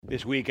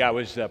This week I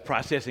was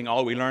processing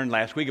all we learned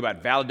last week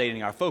about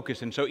validating our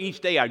focus. And so each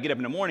day I'd get up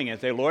in the morning and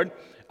say, Lord,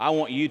 I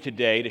want you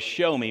today to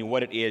show me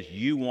what it is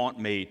you want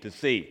me to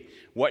see.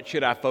 What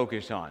should I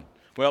focus on?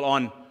 Well,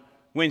 on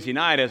Wednesday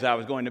night as I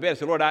was going to bed, I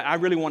said, Lord, I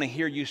really want to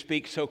hear you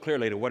speak so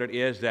clearly to what it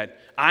is that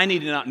I need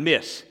to not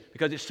miss,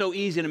 because it's so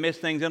easy to miss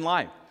things in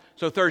life.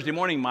 So Thursday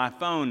morning my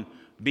phone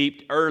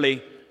beeped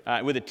early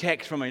with a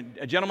text from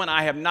a gentleman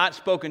I have not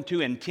spoken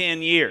to in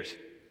 10 years.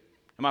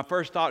 And my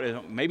first thought is,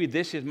 maybe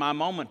this is my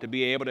moment to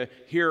be able to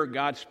hear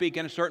God speak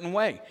in a certain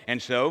way.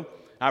 And so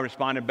I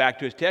responded back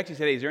to his text. He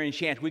said, hey, is there any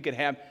chance we could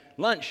have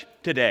lunch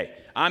today?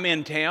 I'm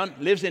in town.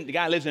 The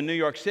guy lives in New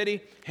York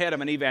City, head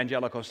of an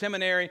evangelical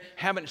seminary.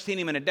 Haven't seen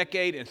him in a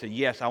decade. And said,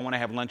 yes, I want to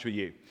have lunch with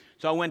you.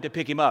 So I went to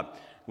pick him up.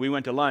 We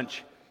went to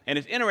lunch. And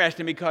it's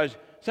interesting because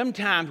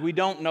sometimes we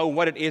don't know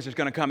what it is that's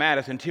going to come at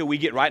us until we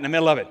get right in the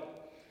middle of it.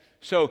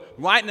 So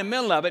right in the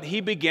middle of it,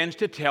 he begins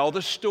to tell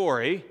the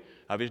story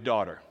of his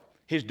daughter.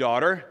 His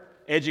daughter,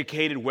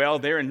 educated well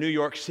there in New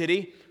York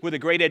City, with a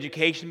great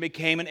education,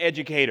 became an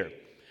educator.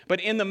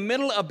 But in the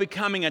middle of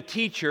becoming a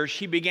teacher,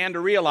 she began to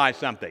realize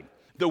something.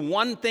 The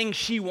one thing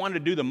she wanted to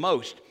do the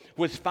most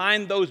was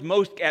find those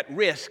most at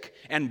risk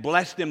and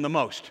bless them the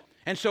most.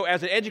 And so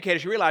as an educator,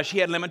 she realized she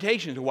had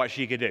limitations of what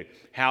she could do,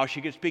 how she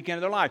could speak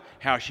into their life,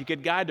 how she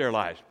could guide their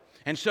lives.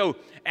 And so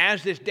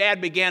as this dad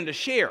began to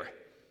share,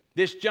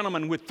 this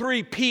gentleman with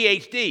 3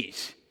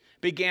 PhDs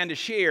began to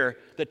share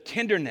the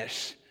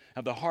tenderness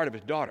of the heart of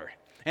his daughter.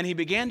 And he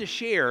began to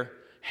share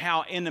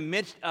how in the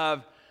midst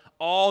of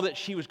all that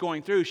she was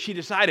going through, she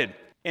decided,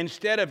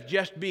 instead of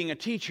just being a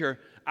teacher,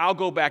 I'll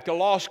go back to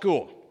law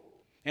school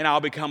and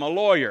I'll become a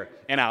lawyer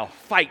and I'll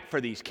fight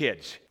for these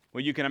kids.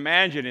 Well, you can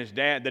imagine his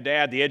dad,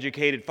 the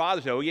educated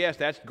father, said, oh yes,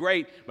 that's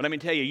great, but let me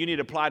tell you, you need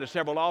to apply to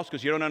several law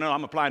schools. You don't know,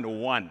 I'm applying to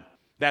one.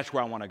 That's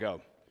where I want to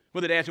go.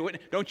 Well, the dad said,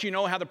 don't you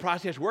know how the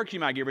process works? You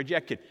might get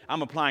rejected.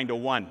 I'm applying to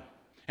one.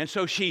 And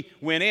so she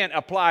went in,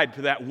 applied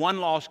to that one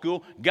law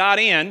school, got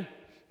her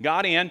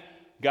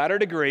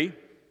degree.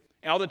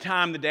 All the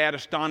time, the dad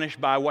astonished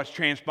by what's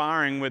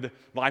transpiring with the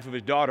life of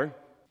his daughter.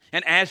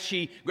 And as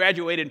she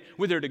graduated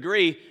with her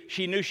degree,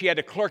 she knew she had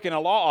to clerk in a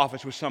law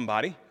office with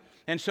somebody.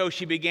 And so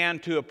she began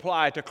to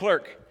apply to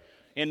clerk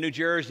in New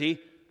Jersey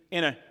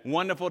in a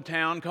wonderful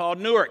town called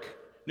Newark,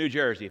 New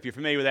Jersey. If you're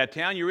familiar with that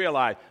town, you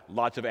realize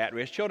lots of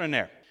at-risk children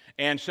there.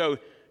 And so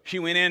she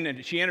went in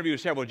and she interviewed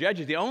several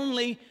judges. The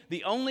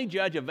only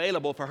judge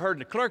available for her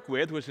to clerk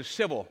with was a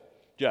civil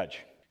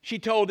judge. She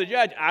told the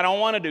judge, I don't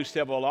want to do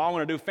civil law, I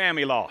want to do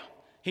family law.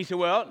 He said,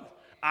 well,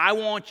 I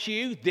want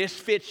you, this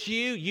fits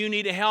you, you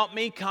need to help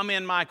me, come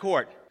in my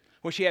court.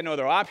 Well, she had no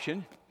other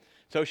option.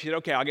 So she said,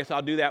 okay, I guess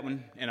I'll do that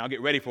one and I'll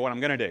get ready for what I'm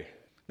going to do.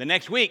 The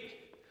next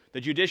week,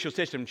 the judicial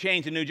system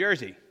changed in New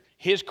Jersey.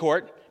 His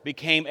court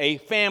became a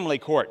family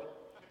court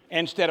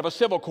instead of a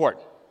civil court.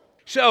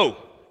 So,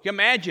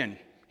 imagine,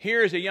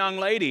 here's a young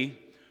lady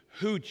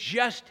who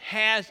just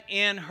has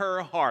in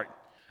her heart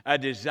a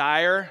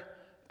desire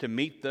to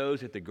meet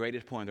those at the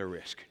greatest point of their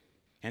risk.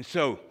 And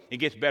so it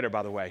gets better,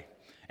 by the way.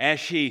 As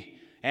she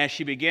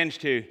begins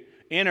to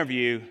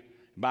interview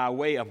by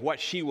way of what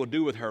she will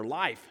do with her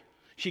life,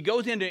 she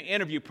goes into an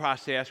interview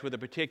process with a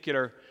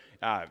particular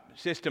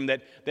system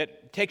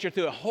that takes her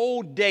through a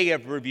whole day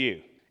of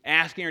review,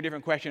 asking her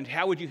different questions.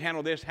 How would you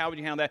handle this? How would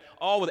you handle that?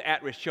 All with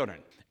at-risk children.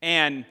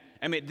 And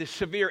the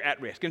severe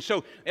at-risk. And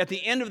so at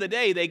the end of the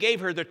day, they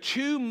gave her the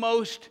 2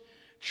 most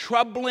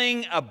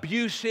troubling,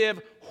 abusive,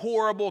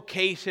 horrible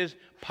cases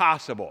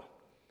possible.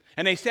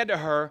 And they said to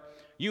her,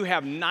 you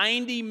have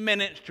 90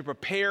 minutes to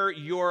prepare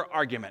your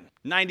argument.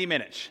 90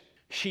 minutes.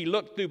 She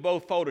looked through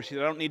both folders. She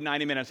said, I don't need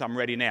 90 minutes. I'm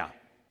ready now.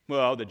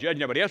 Well, the judge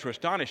and everybody else were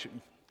astonished.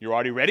 You're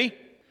already ready?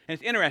 And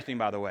it's interesting,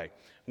 by the way.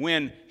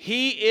 When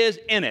he is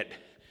in it,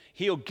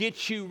 he'll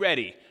get you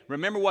ready.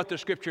 Remember what the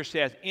scripture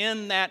says.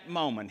 In that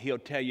moment, he'll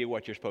tell you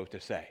what you're supposed to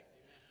say.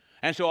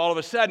 And so all of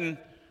a sudden,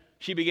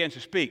 she begins to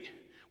speak.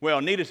 Well,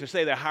 needless to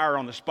say, they hire her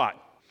on the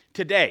spot.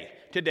 Today,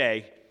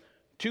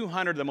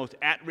 200 of the most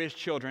at-risk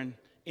children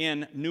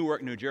in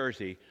Newark, New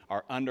Jersey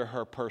are under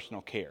her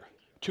personal care.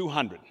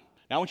 200.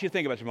 Now, I want you to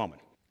think about this a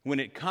moment. When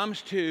it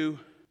comes to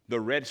the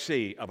Red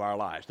Sea of our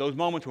lives, those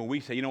moments when we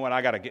say, you know what,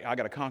 I got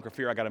to conquer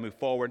fear, I got to move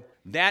forward,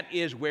 that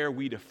is where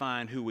we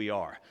define who we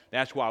are.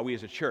 That's why we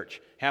as a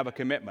church have a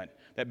commitment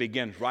that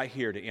begins right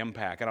here to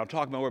impact. And I'll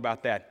talk more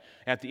about that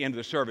at the end of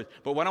the service.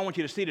 But what I want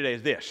you to see today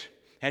is this.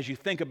 As you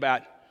think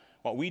about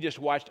what we just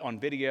watched on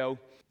video,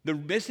 the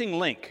missing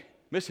link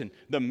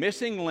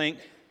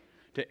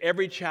to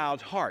every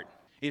child's heart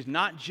is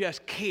not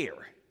just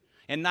care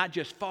and not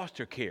just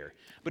foster care,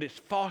 but it's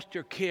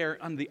foster care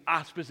under the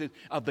auspices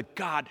of the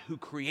God who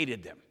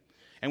created them.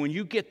 And when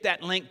you get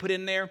that link put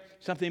in there,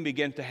 something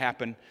begins to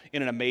happen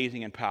in an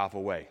amazing and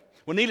powerful way.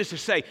 Well, needless to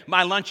say,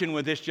 my luncheon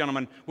with this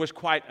gentleman was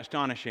quite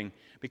astonishing,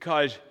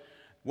 because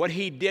what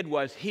he did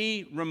was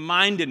he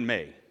reminded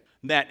me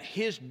that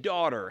his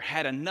daughter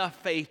had enough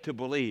faith to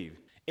believe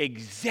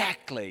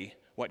exactly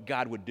what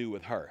God would do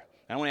with her.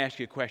 I want to ask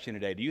you a question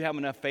today. Do you have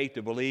enough faith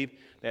to believe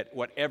that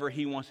whatever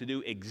he wants to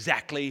do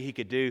exactly he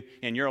could do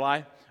in your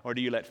life? Or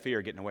do you let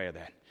fear get in the way of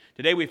that?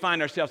 Today we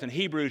find ourselves in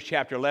Hebrews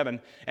chapter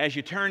 11. As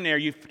you turn there,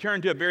 you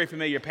turn to a very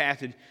familiar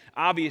passage.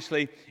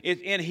 Obviously,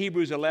 it's in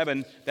Hebrews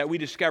 11 that we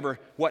discover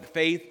what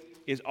faith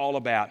is all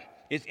about.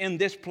 It's in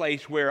this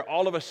place where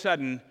all of a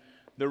sudden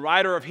the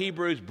writer of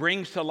Hebrews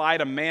brings to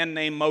light a man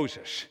named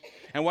Moses.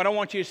 And what I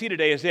want you to see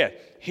today is this.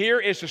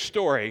 Here is a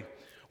story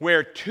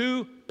where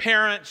two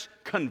parents'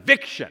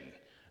 conviction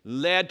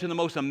led to the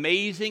most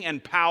amazing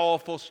and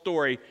powerful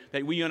story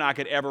that you and I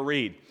could ever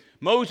read.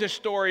 Moses'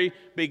 story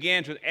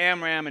begins with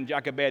Amram and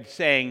Jochebed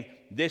saying,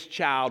 this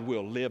child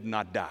will live,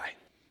 not die.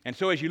 And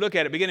so as you look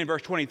at it, beginning in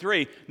verse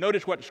 23,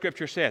 notice what the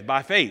scripture said.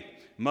 By faith,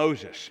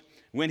 Moses,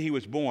 when he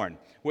was born,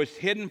 was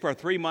hidden for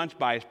 3 months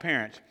by his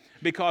parents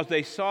because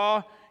they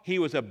saw he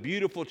was a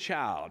beautiful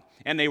child,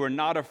 and they were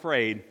not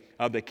afraid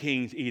of the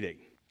king's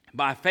edict.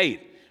 By faith,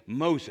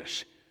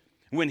 Moses,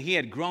 when he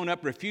had grown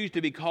up, refused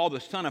to be called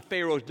the son of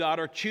Pharaoh's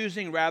daughter,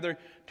 choosing rather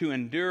to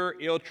endure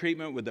ill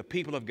treatment with the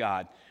people of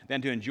God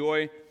than to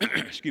enjoy,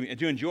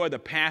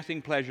 the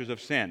passing pleasures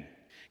of sin,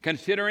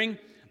 considering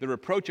the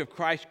reproach of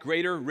Christ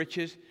greater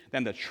riches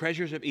than the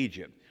treasures of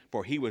Egypt,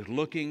 for he was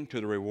looking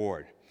to the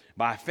reward.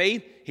 By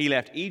faith, he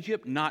left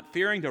Egypt, not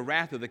fearing the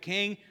wrath of the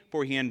king,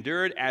 for he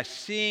endured as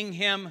seeing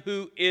him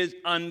who is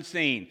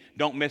unseen.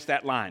 Don't miss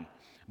that line.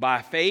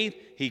 By faith,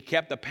 he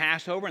kept the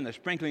Passover and the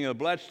sprinkling of the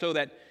blood so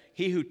that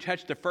he who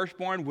touched the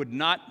firstborn would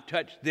not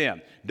touch them.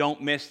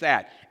 Don't miss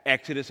that.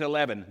 Exodus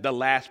 11, the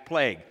last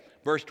plague.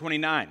 Verse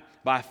 29,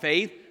 by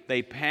faith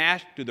they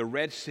passed through the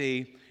Red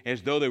Sea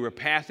as though they were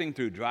passing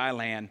through dry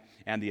land,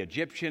 and the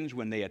Egyptians,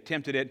 when they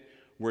attempted it,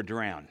 were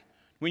drowned.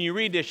 When you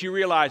read this, you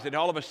realize that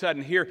all of a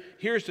sudden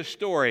here's the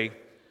story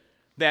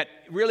that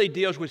really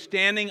deals with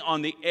standing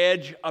on the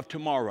edge of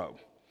tomorrow.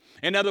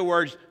 In other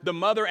words, the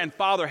mother and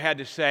father had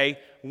to say,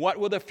 what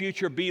will the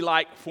future be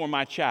like for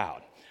my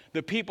child?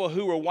 The people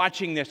who were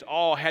watching this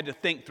all had to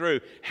think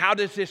through, how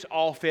does this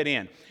all fit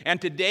in? And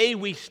today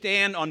we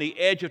stand on the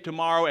edge of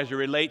tomorrow as it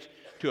relates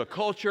to a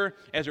culture,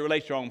 as it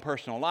relates to our own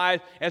personal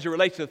lives, as it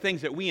relates to the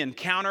things that we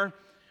encounter.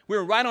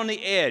 We're right on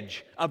the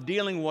edge of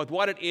dealing with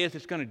what it is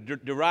that's going to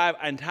derive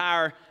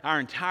our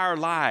entire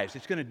lives.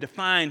 It's going to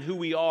define who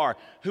we are,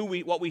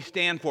 what we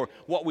stand for,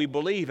 what we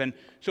believe. And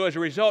so as a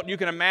result, you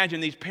can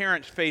imagine these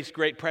parents face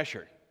great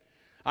pressure.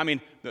 I mean,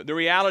 the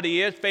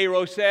reality is,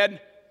 Pharaoh said,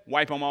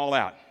 wipe them all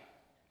out.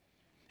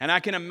 And I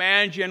can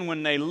imagine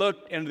when they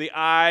looked into the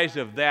eyes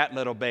of that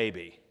little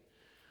baby,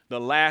 the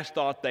last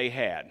thought they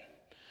had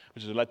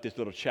was to let this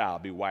little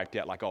child be wiped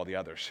out like all the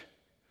others.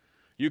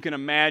 You can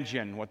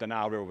imagine what the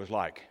Nile River was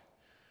like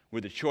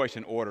with the choice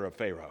and order of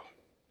Pharaoh.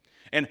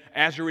 And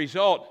as a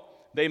result,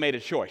 they made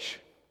a choice.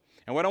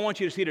 And what I want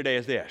you to see today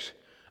is this.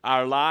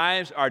 Our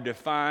lives are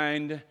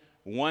defined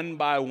one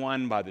by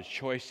one by the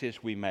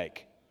choices we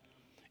make.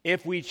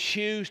 If we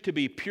choose to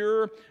be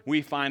pure,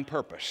 we find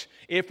purpose.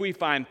 If we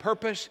find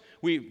purpose,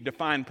 we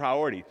define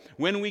priority.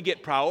 When we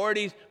get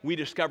priorities, we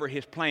discover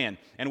His plan.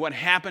 And what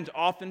happens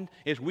often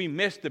is we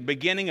miss the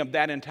beginning of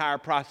that entire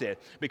process.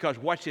 Because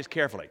watch this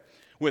carefully.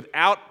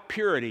 Without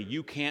purity,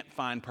 you can't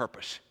find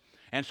purpose.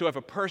 And so if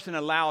a person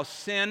allows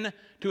sin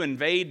to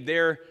invade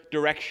their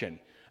direction,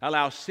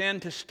 allows sin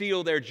to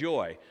steal their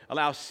joy,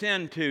 allows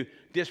sin to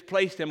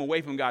displace them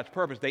away from God's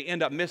purpose, they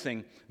end up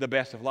missing the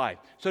best of life.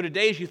 So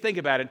today, as you think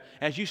about it,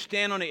 as you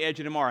stand on the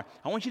edge of tomorrow,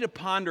 I want you to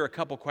ponder a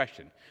couple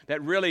questions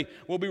that really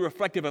will be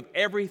reflective of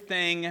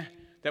everything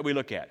that we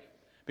look at.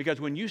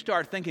 Because when you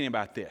start thinking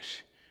about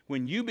this,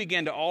 when you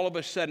begin to all of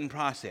a sudden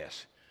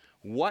process,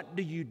 what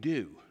do you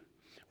do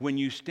when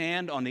you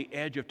stand on the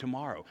edge of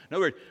tomorrow? In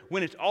other words,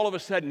 when it's all of a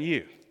sudden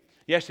you.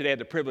 Yesterday, I had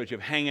the privilege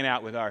of hanging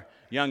out with our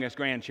youngest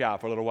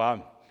grandchild for a little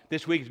while.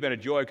 This week has been a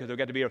joy because I've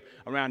got to be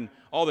around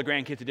all the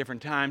grandkids at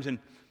different times. And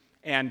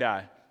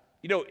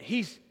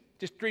he's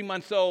just 3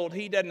 months old.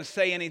 He doesn't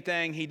say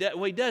anything. He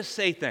does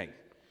say things.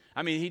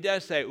 I mean, he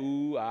does say,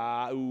 ooh,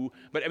 ah, ooh.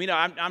 But,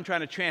 I'm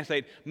trying to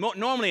translate.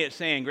 Normally it's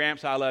saying,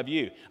 Gramps, I love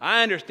you.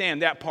 I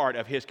understand that part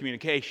of his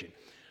communication.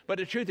 But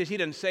the truth is he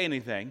doesn't say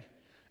anything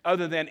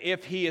other than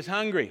if he is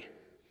hungry.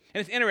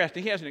 And it's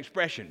interesting. He has an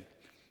expression.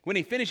 When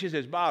he finishes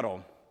his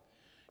bottle,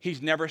 he's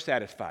never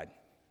satisfied.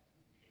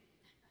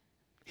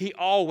 He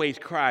always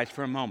cries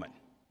for a moment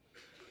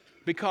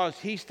because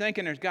he's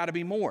thinking there's got to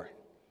be more.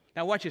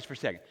 Now watch this for a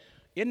second.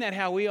 Isn't that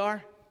how we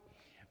are?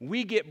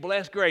 We get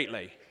blessed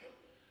greatly,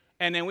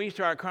 and then we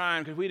start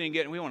crying because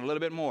we want a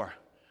little bit more.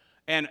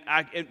 And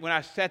when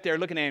I sat there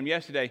looking at him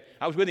yesterday,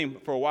 I was with him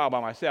for a while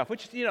by myself,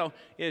 which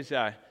is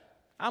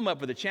I'm up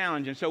for the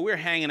challenge, and so we're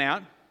hanging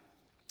out,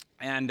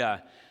 and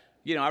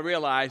I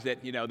realized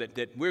that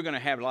that we're going to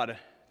have a lot of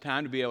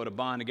time to be able to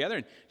bond together,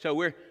 and so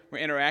we're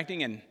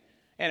interacting and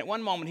at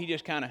one moment, he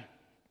just kind of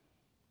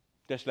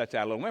just lets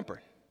out a little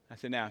whimper. I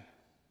said, now,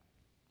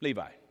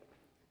 Levi,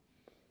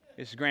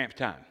 this is Gramps'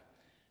 time.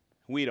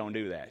 We don't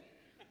do that.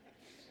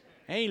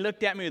 And he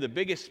looked at me with the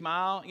biggest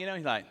smile. He's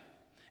like,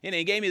 and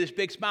he gave me this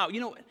big smile.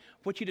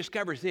 What you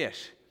discover is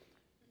this.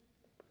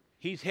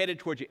 He's headed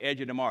towards the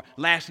edge of tomorrow.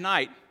 Last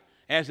night,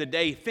 As the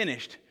day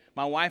finished,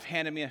 my wife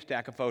handed me a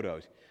stack of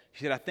photos.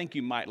 She said, I think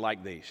you might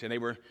like these. And there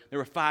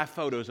were 5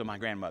 photos of my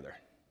grandmother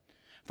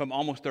from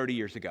almost 30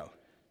 years ago.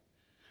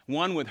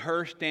 One with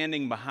her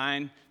standing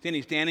behind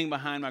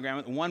my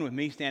grandmother, one with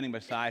me standing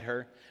beside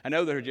her. I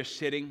know that are just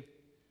sitting.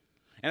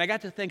 And I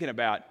got to thinking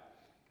about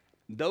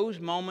those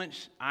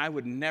moments I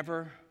would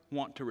never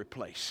want to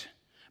replace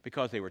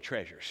because they were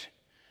treasures.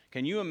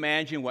 Can you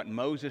imagine what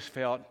Moses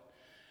felt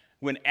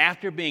when,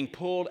 after being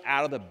pulled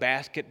out of the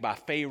basket by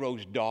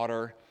Pharaoh's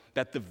daughter,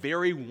 that the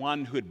very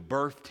one who had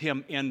birthed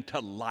him into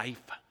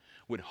life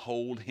would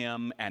hold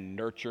him and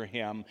nurture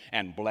him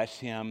and bless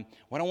him?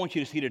 What I want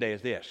you to see today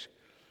is this.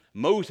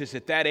 Moses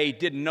at that age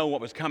didn't know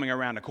what was coming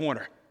around the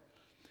corner,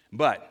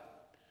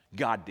 but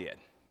God did.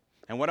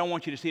 And what I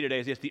want you to see today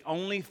is this. The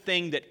only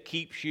thing that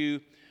keeps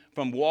you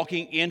from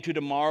walking into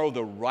tomorrow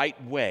the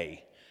right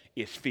way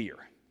is fear.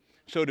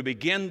 So to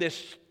begin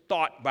this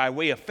thought by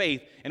way of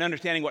faith and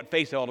understanding what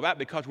faith is all about,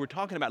 because we're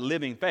talking about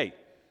living faith,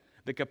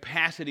 the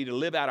capacity to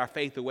live out our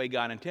faith the way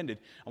God intended,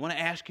 I want to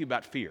ask you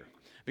about fear.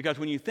 Because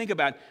when you think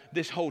about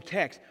this whole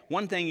text,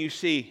 one thing you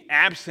see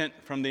absent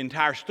from the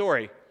entire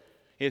story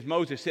is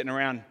Moses sitting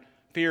around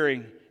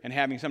fearing and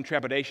having some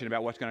trepidation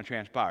about what's going to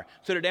transpire.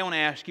 So today I want to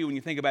ask you, when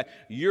you think about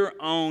your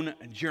own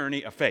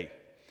journey of faith,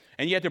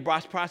 and you have to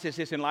process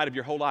this in light of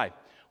your whole life,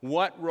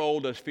 what role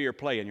does fear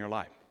play in your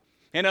life?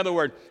 In other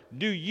words,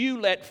 do you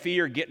let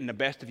fear get in the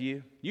best of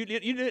you? You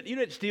let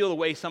it steal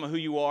away some of who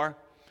you are?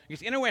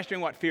 It's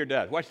interesting what fear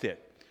does. Watch this.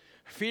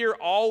 Fear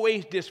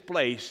always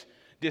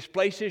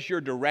displaces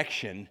your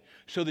direction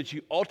so that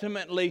you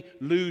ultimately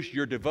lose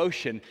your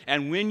devotion.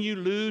 And when you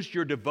lose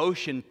your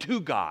devotion to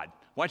God,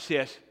 watch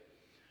this,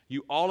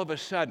 you all of a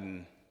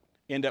sudden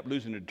end up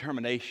losing the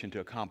determination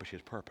to accomplish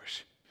His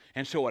purpose.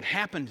 And so what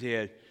happens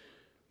is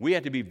we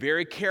have to be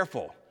very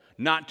careful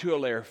not to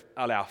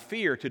allow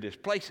fear to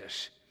displace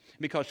us,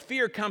 because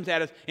fear comes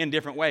at us in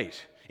different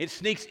ways. It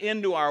sneaks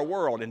into our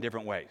world in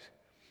different ways.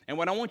 And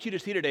what I want you to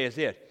see today is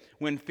this.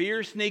 When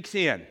fear sneaks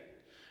in,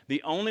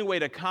 the only way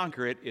to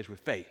conquer it is with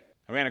faith.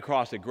 I ran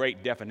across a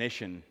great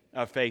definition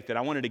of faith that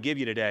I wanted to give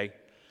you today,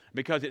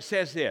 because it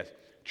says this: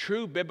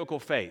 true biblical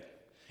faith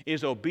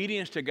is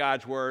obedience to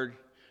God's word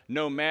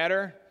no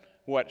matter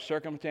what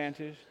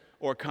circumstances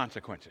or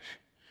consequences.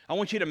 I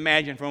want you to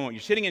imagine for a moment,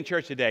 you're sitting in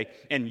church today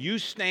and you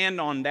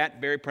stand on that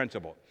very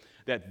principle,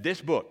 that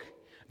this book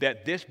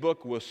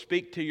will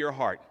speak to your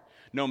heart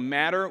no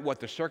matter what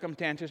the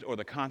circumstances or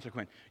the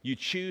consequence. You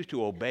choose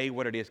to obey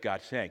what it is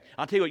God's saying.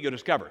 I'll tell you what you'll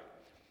discover.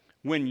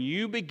 When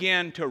you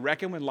begin to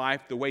reckon with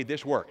life the way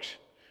this works,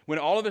 when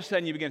all of a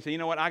sudden you begin to say, you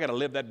know what, I got to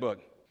live that book.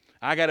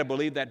 I got to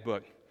believe that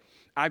book.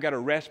 I've got to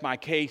rest my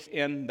case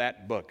in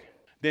that book.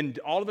 Then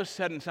all of a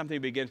sudden something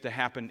begins to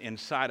happen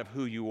inside of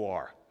who you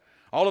are.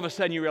 All of a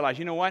sudden you realize,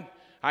 you know what?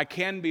 I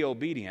can be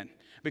obedient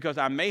because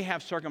I may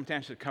have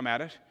circumstances that come at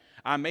us.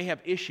 I may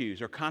have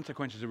issues or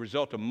consequences as a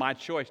result of my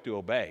choice to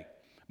obey.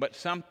 But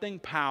something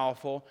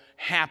powerful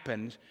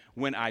happens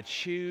when I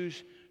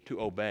choose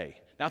to obey.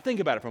 Now think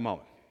about it for a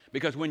moment.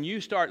 Because when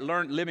you start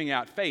living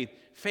out faith,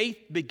 faith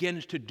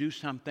begins to do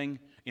something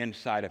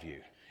inside of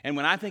you. And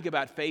when I think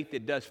about faith,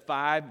 it does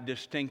 5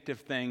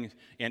 distinctive things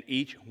in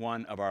each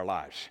one of our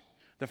lives.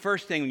 The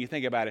first thing, when you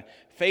think about it,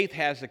 faith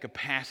has the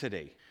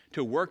capacity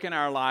to work in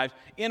our lives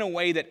in a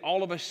way that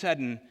all of a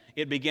sudden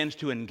it begins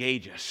to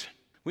engage us.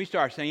 We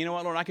start saying, you know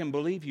what, Lord, I can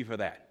believe you for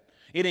that.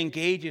 It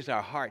engages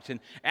our hearts. And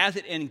as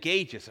it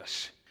engages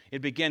us,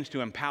 it begins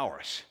to empower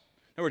us.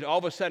 In other words, all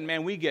of a sudden,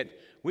 man, we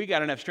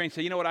got enough strength to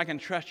say, you know what, I can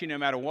trust you no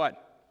matter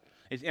what.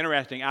 It's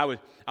interesting. I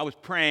was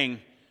praying,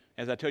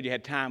 as I told you, I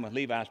had time with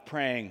Levi. I was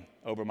praying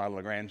over my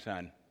little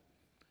grandson.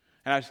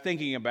 And I was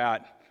thinking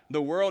about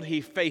the world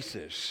he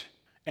faces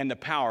and the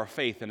power of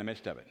faith in the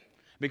midst of it.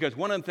 Because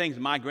one of the things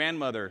my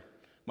grandmother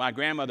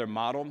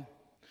modeled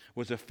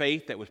was a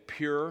faith that was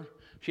pure.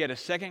 She had a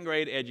 2nd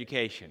grade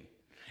education.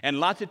 And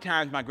lots of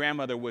times my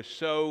grandmother was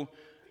so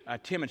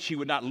timid, she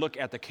would not look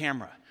at the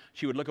camera.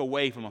 She would look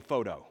away from a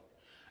photo.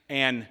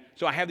 And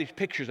so I have these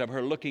pictures of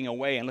her looking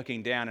away and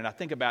looking down, and I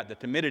think about the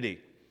timidity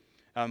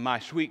of my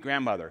sweet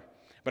grandmother,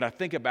 but I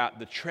think about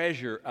the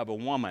treasure of a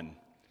woman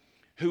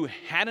who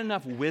had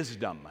enough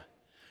wisdom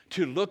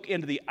to look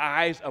into the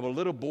eyes of a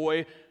little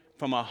boy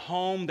from a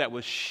home that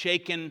was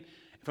shaken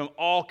from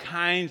all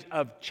kinds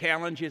of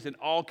challenges and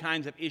all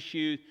kinds of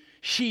issues.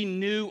 She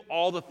knew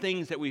all the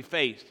things that we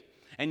faced,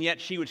 and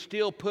yet she would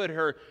still put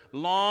her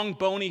long,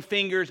 bony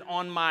fingers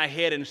on my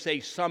head and say,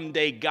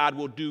 someday God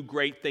will do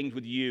great things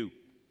with you.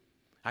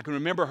 I can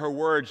remember her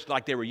words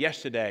like they were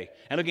yesterday,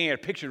 and looking at a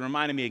picture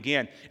reminded me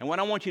again. And what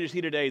I want you to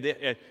see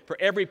today, for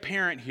every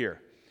parent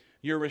here,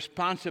 your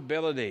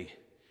responsibility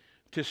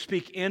to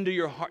speak into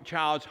your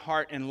child's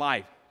heart and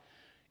life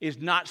is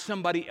not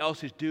somebody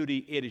else's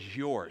duty, it is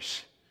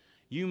yours.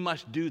 You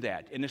must do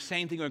that. And the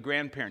same thing with a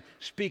grandparent.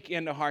 Speak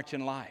into hearts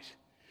and lives.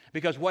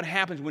 Because what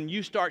happens when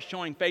you start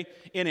showing faith,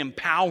 it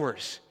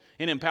empowers.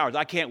 It empowers.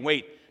 I can't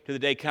wait till the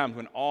day comes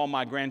when all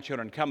my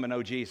grandchildren come to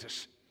know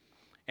Jesus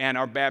and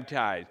are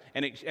baptized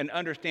and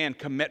understand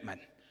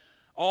commitment.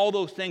 All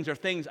those things are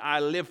things I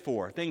live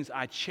for, things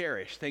I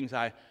cherish, things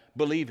I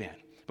believe in.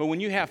 But when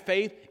you have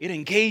faith, it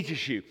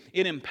engages you,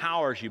 it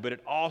empowers you, but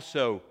it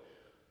also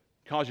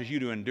causes you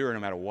to endure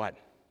no matter what.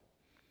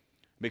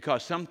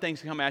 Because some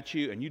things come at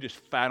you and you just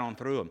fight on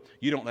through them.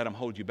 You don't let them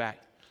hold you back.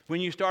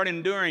 When you start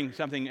enduring,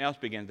 something else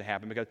begins to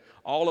happen because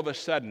all of a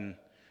sudden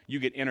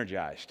you get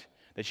energized.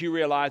 That you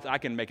realize, I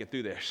can make it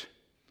through this.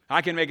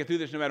 I can make it through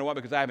this no matter what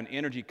because I have an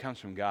energy that comes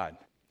from God.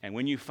 And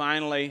when you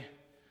finally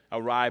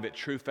arrive at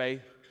true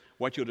faith,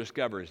 what you'll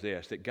discover is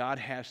this, that God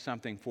has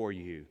something for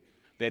you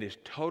that is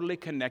totally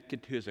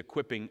connected to His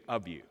equipping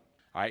of you.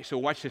 All right, so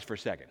watch this for a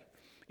second.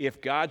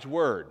 If God's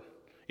Word,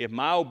 if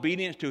my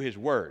obedience to His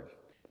Word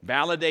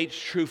validates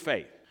true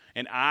faith,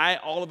 and I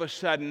all of a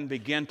sudden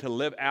begin to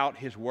live out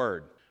His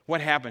Word, what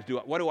happens?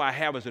 What do I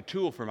have as a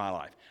tool for my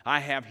life?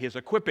 I have His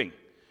equipping.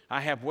 I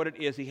have what it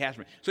is He has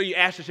for me. So you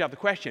ask yourself the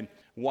question,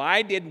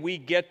 why did we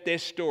get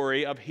this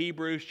story of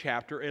Hebrews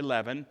chapter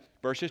 11,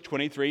 verses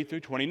 23 through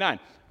 29?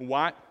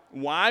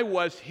 Why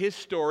was His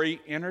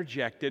story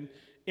interjected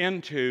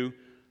into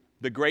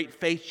the great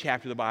faith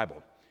chapter of the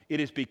Bible? It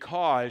is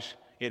because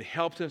it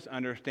helps us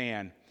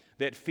understand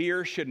that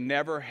fear should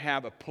never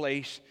have a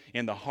place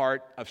in the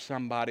heart of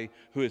somebody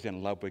who is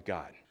in love with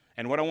God.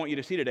 And what I want you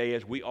to see today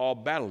is we all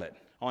battle it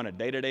on a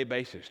day-to-day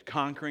basis,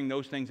 conquering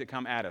those things that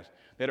come at us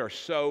that are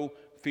so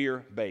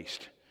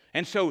fear-based.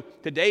 And so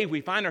today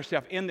we find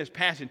ourselves in this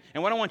passage,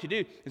 and what I want you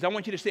to do is I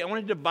want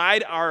to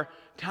divide our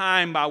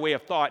time by way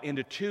of thought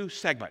into two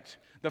segments.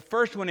 The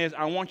first one is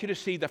I want you to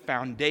see the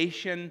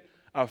foundation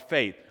of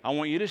faith. I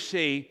want you to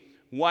see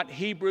what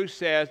Hebrews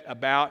says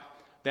about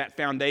that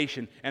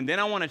foundation, and then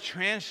I want to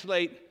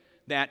translate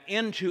that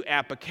into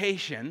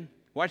application,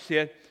 watch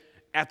this,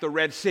 at the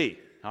Red Sea.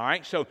 All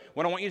right, so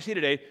what I want you to see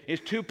today is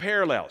two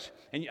parallels.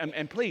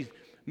 And please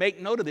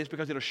make note of this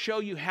because it'll show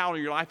you how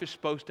your life is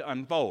supposed to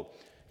unfold.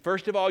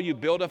 First of all, you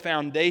build a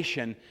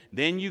foundation,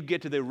 then you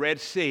get to the Red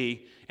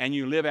Sea and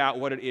you live out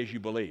what it is you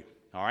believe.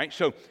 All right,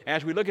 so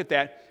as we look at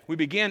that, we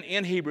begin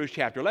in Hebrews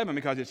chapter 11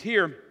 because it's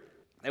here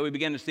that we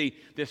begin to see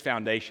this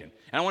foundation.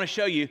 And I want to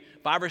show you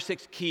 5 or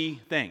 6 key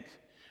things.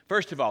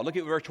 First of all, look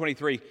at verse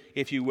 23,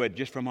 if you would,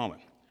 just for a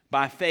moment.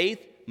 By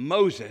faith,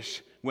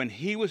 Moses, when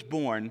he was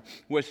born,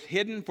 was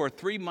hidden for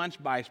 3 months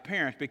by his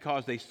parents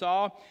because they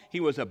saw he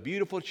was a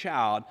beautiful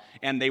child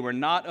and they were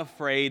not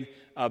afraid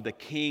of the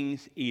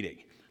king's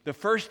edict. The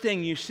first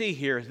thing you see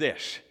here is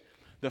this.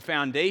 The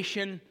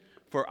foundation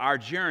for our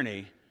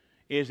journey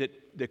is that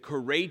the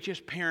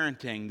courageous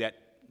parenting that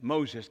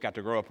Moses got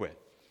to grow up with.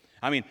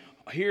 I mean,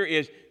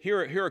 here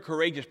are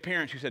courageous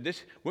parents who said,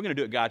 we're going to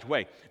do it God's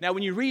way. Now,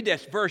 when you read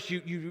this verse,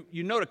 you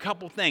note a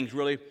couple things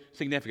really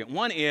significant.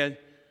 One is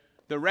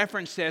the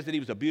reference says that he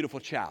was a beautiful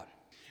child.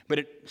 But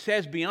it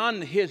says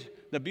beyond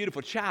the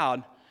beautiful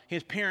child,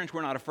 his parents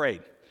were not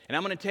afraid. And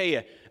I'm going to tell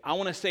you, I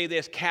want to say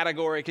this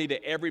categorically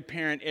to every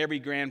parent, every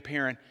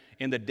grandparent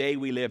in the day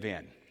we live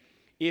in.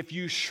 If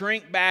you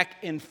shrink back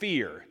in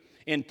fear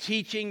in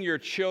teaching your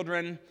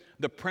children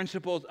the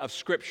principles of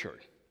Scripture,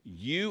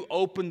 you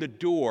open the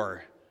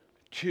door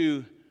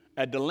to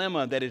a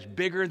dilemma that is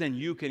bigger than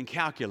you can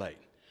calculate.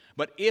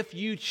 But if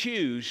you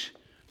choose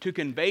to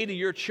convey to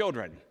your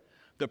children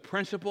the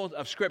principles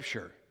of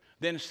Scripture,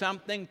 then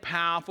something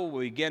powerful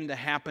will begin to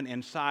happen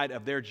inside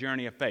of their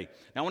journey of faith.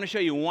 Now, I want to show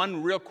you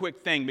one real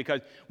quick thing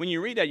because when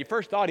you read that, your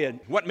first thought is,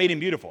 what made him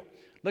beautiful?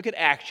 Look at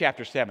Acts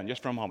chapter 7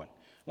 just for a moment.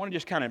 I want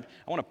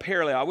to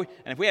parallel,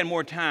 and if we had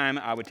more time,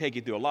 I would take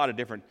you through a lot of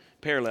different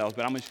parallels,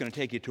 but I'm just going to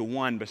take you to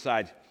one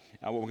besides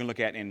what we're going to look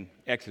at in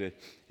Exodus.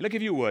 Look,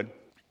 if you would,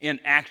 in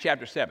Acts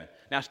chapter 7.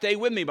 Now, stay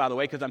with me, by the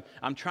way, because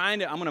I'm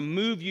going to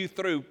move you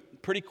through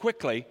pretty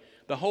quickly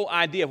the whole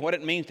idea of what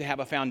it means to have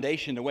a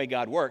foundation the way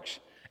God works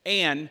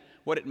and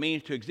what it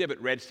means to exhibit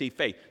Red Sea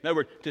faith. In other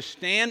words, to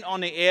stand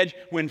on the edge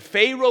when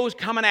Pharaoh's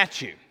coming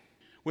at you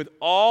with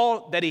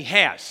all that he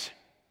has,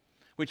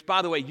 which,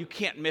 by the way, you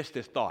can't miss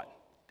this thought.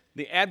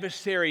 The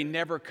adversary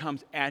never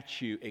comes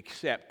at you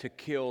except to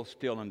kill,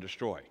 steal, and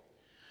destroy.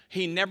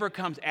 He never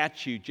comes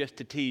at you just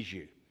to tease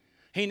you.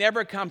 He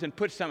never comes and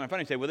puts something in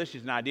front of you and says, well, this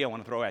is an idea I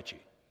want to throw at you.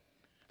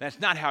 That's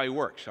not how he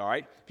works, all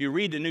right? If you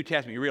read the New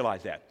Testament, you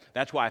realize that.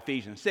 That's why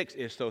Ephesians 6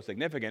 is so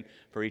significant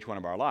for each one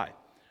of our lives.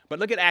 But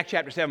look at Acts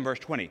chapter 7, verse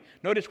 20.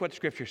 Notice what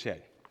Scripture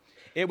said.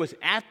 It was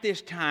at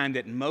this time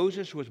that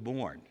Moses was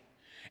born,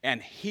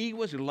 and he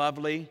was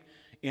lovely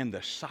in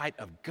the sight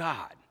of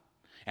God.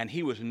 And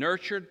he was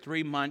nurtured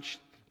 3 months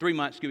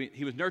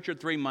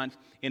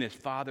in his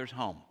father's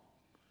home.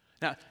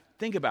 Now,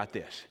 think about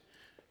this.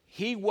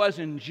 He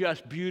wasn't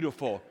just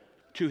beautiful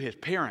to his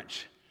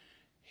parents.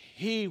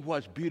 He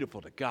was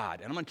beautiful to God.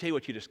 And I'm going to tell you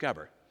what you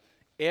discover.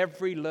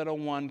 Every little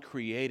one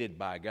created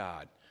by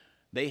God,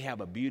 they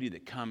have a beauty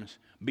that comes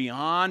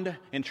beyond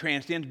and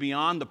transcends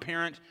beyond the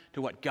parents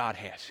to what God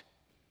has.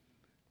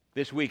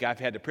 This week, I've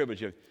had the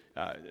privilege of,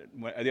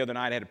 the other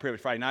night, I had the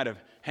privilege, Friday night, of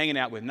hanging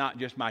out with not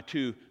just my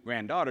 2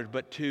 granddaughters,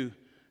 but 2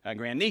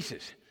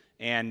 grandnieces.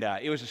 And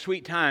it was a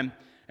sweet time.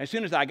 As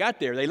soon as I got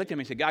there, they looked at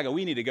me and said, Gaga,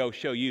 we need to go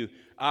show you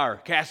our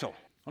castle.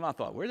 Well, I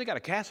thought, where they got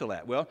a castle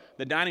at? Well,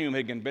 the dining room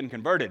had been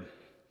converted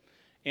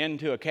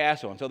into a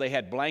castle. And so they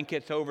had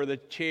blankets over the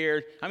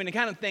chairs. I mean, the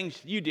kind of things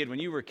you did when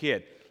you were a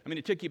kid. I mean,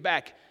 it took you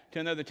back to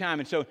another time.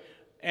 And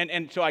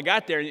so I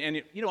got there,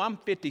 and I'm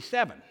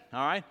 57,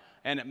 all right?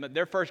 And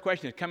their first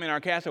question is, come in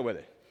our castle with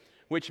it,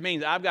 which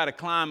means I've got to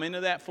climb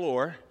into that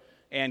floor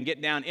and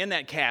get down in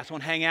that castle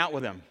and hang out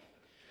with them.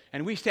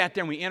 And we sat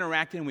there and we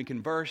interacted and we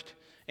conversed.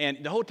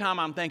 And the whole time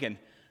I'm thinking,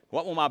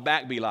 what will my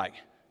back be like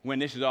when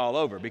this is all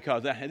over?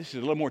 Because this is a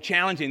little more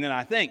challenging than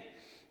I think.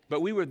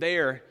 But we were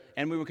there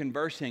and we were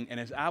conversing. And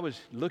as I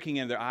was looking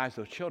into their eyes,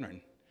 those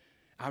children,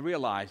 I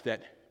realized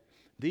that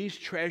these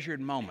treasured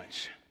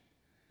moments,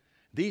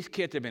 these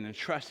kids have been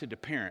entrusted to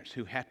parents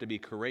who have to be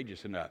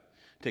courageous enough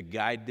to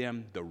guide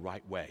them the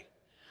right way,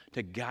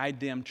 to guide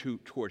them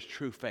towards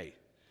true faith.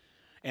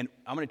 And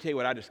I'm going to tell you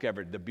what I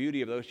discovered. The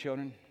beauty of those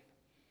children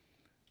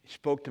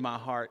spoke to my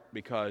heart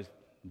because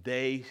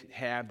they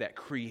have that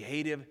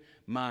creative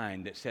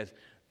mind that says,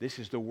 this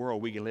is the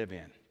world we can live in.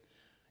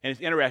 And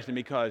it's interesting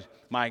because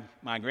my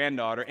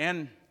granddaughter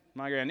and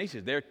my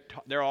grandnieces,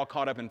 they're all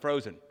caught up in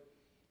Frozen.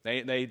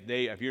 They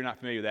if you're not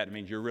familiar with that, it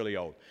means you're really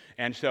old.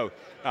 And so,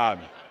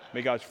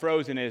 because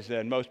Frozen is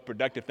the most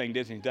productive thing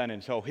Disney's done in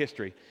its whole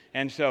history.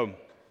 And so,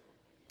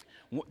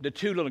 the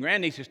two little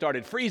grandnieces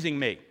started freezing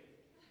me.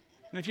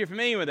 And if you're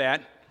familiar with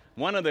that,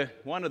 one of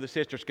the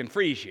sisters can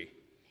freeze you.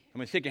 I'm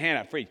going to stick your hand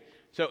out, freeze.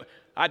 So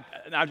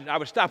I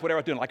would stop whatever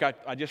I was doing, like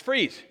I just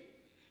freeze.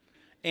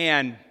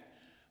 And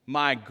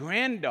my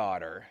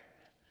granddaughter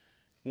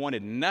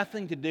wanted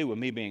nothing to do with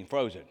me being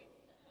frozen.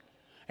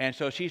 And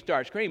so she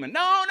started screaming,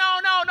 no,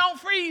 don't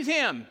freeze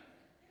him.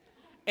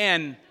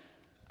 And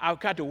I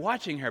got to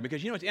watching her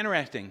because, it's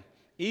interesting.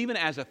 Even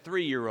as a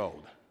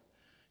 3-year-old,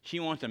 she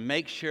wants to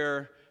make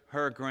sure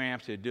her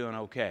gramps is doing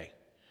okay.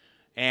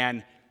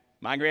 And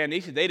my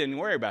grandnieces, they didn't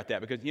worry about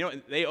that because,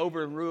 they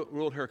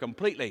overruled her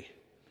completely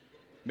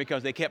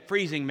because they kept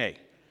freezing me.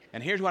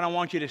 And here's what I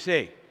want you to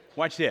see.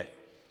 Watch this.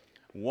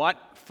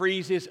 What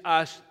freezes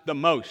us the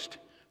most?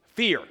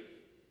 Fear.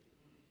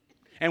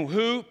 And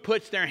who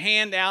puts their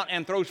hand out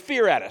and throws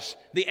fear at us?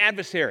 The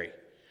adversary.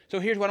 So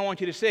here's what I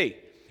want you to see.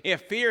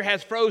 If fear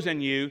has frozen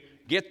you,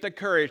 get the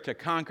courage to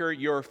conquer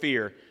your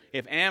fear.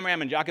 If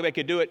Amram and Jochebed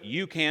could do it,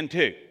 you can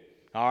too.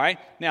 All right?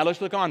 Now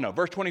let's look on though.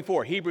 Verse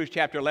 24, Hebrews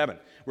chapter 11.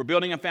 We're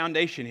building a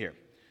foundation here.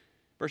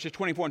 Verses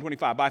 24 and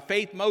 25. By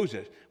faith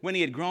Moses, when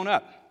he had grown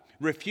up,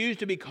 refused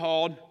to be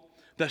called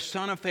the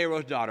son of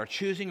Pharaoh's daughter,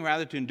 choosing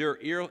rather to endure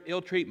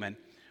ill treatment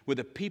with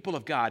the people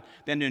of God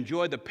than to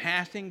enjoy the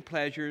passing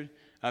pleasures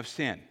of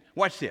sin.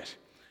 Watch this.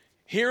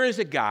 Here is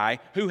a guy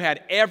who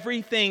had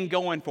everything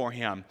going for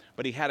him,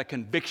 but he had a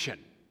conviction.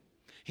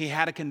 He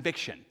had a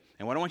conviction.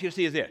 And what I want you to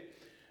see is this.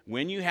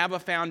 When you have a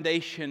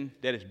foundation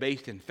that is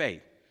based in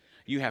faith,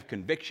 you have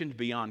convictions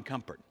beyond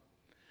comfort.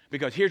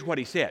 Because here's what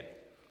he said.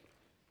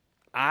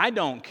 I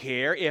don't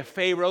care if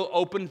Pharaoh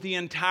opens the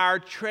entire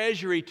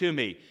treasury to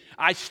me.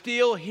 I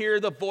still hear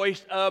the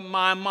voice of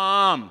my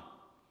mom.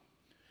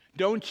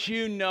 Don't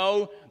you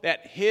know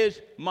that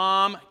his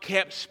mom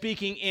kept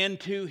speaking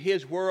into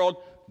his world?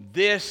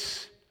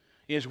 This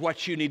is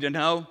what you need to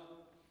know.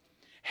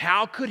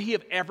 How could he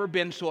have ever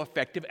been so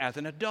effective as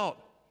an adult?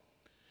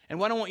 And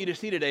what I want you to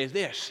see today is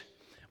this.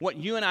 What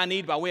you and I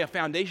need by way of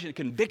foundation is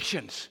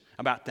convictions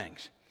about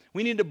things.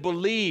 We need to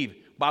believe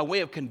by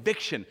way of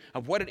conviction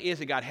of what it is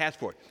that God has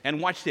for it.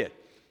 And watch this.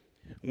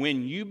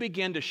 When you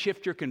begin to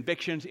shift your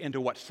convictions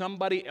into what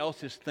somebody else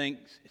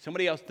thinks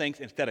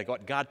instead of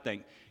what God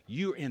thinks,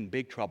 you're in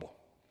big trouble.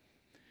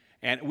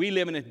 And we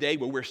live in a day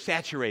where we're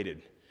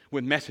saturated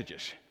with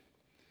messages.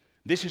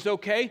 This is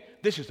okay,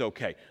 this is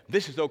okay,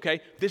 this is okay,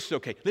 this is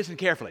okay. Listen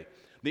carefully.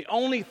 The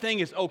only thing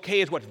is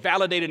okay is what's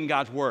validated in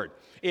God's Word.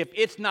 If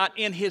it's not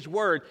in His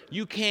Word,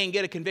 you can't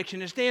get a conviction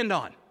to stand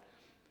on.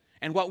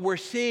 And what we're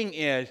seeing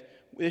is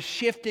this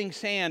shifting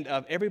sand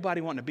of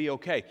everybody wanting to be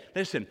okay.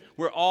 Listen,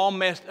 we're all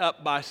messed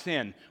up by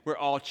sin. We're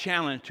all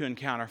challenged to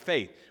encounter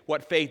faith.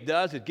 What faith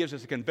does, it gives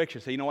us a conviction.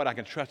 Say, you know what, I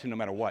can trust Him no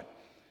matter what.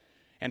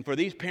 And for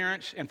these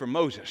parents and for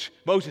Moses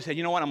said,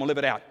 you know what, I'm going to live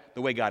it out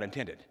the way God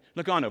intended.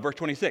 Look on to verse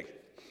 26.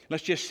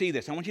 Let's just see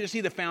this. I want you to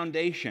see the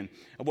foundation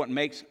of what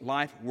makes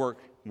life work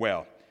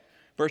well.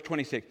 Verse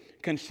 26,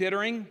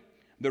 considering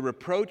the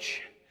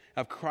reproach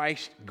of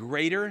Christ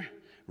greater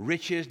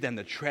riches than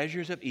the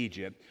treasures of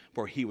Egypt,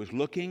 for he was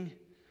looking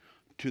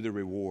to the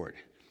reward.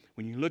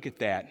 When you look at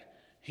that,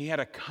 he had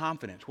a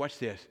confidence, watch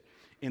this,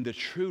 in the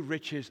true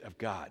riches of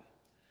God.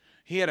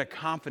 He had a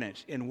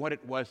confidence in what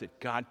it was that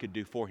God could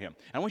do for him.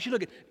 And I want you to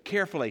look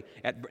carefully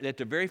at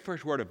the very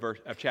first word of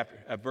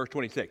verse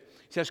 26.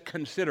 It says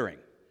considering.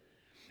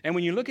 And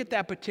when you look at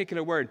that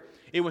particular word,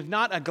 it was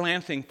not a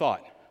glancing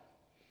thought.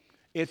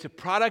 It's a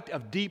product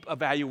of deep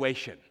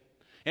evaluation.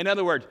 In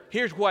other words,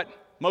 here's what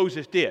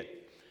Moses did.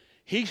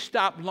 He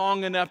stopped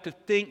long enough to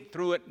think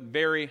through it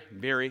very,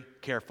 very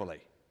carefully.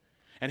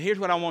 And here's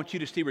what I want you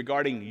to see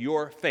regarding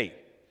your faith.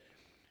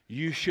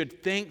 You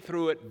should think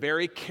through it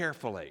very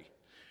carefully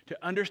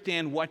to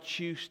understand what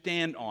you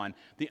stand on,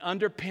 the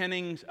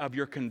underpinnings of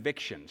your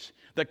convictions,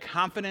 the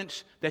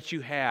confidence that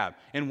you have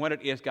in what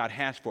it is God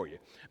has for you.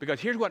 Because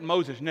here's what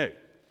Moses knew.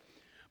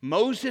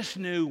 Moses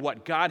knew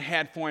what God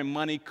had for him,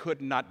 money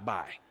could not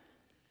buy.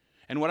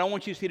 And what I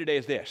want you to see today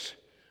is this.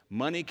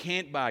 Money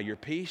can't buy your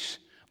peace.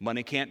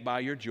 Money can't buy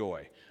your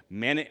joy.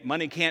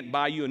 Money can't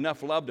buy you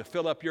enough love to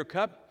fill up your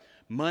cup.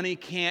 Money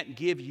can't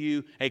give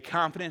you a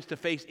confidence to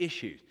face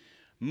issues.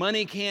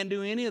 Money can't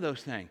do any of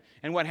those things.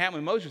 And what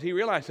happened with Moses, he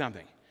realized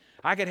something.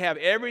 I could have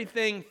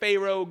everything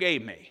Pharaoh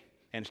gave me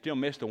and still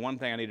miss the one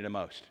thing I needed the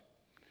most.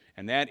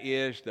 And that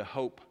is the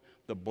hope,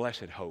 the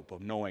blessed hope of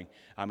knowing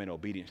I'm in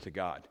obedience to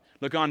God.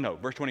 Look on, though,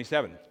 verse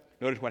 27.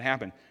 Notice what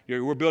happened.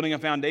 We're building a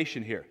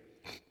foundation here.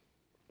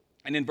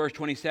 And in verse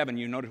 27,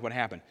 you notice what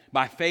happened.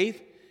 By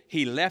faith,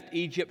 he left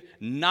Egypt,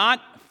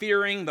 not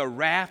fearing the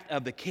wrath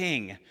of the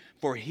king,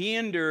 for he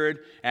endured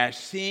as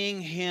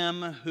seeing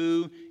him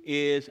who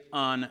is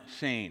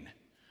unseen.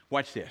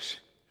 Watch this.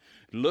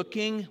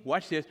 Looking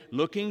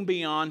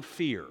beyond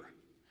fear,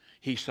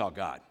 he saw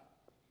God.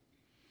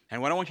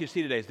 And what I want you to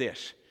see today is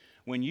this.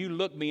 When you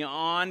look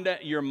beyond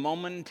your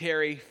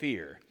momentary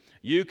fear,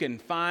 you can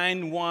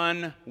find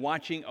one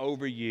watching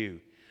over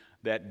you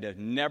that does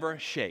never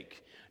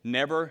shake,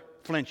 never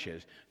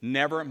flinches,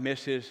 never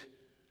misses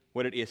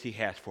what it is he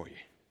has for you.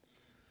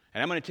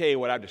 And I'm going to tell you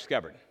what I've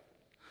discovered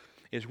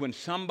is when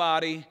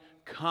somebody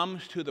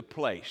comes to the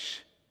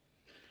place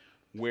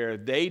where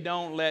they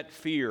don't let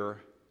fear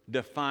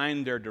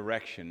define their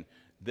direction,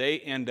 they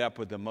end up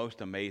with the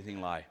most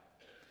amazing life.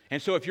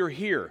 And so if you're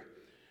here,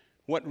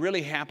 what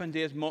really happens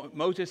is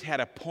Moses had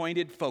a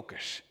pointed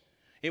focus.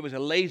 It was a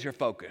laser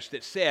focus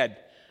that said,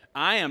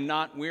 I'm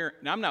not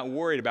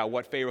worried about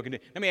what Pharaoh can do.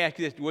 Let me ask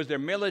you this. Was there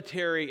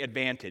military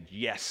advantage?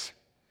 Yes.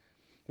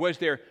 Was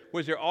there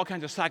all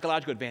kinds of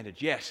psychological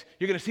advantage? Yes.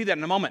 You're going to see that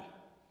in a moment.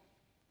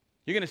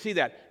 You're going to see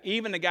that.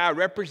 Even the guy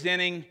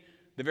representing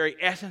the very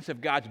essence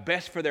of God's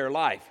best for their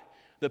life,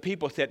 the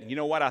people said, you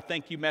know what, I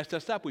think you messed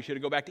us up. We should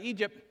have go back to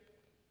Egypt.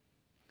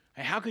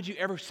 And how could you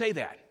ever say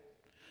that?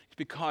 It's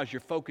because your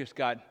focus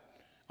got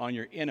on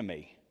your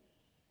enemy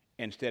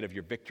instead of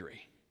your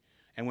victory.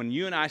 And when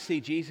you and I see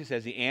Jesus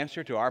as the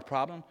answer to our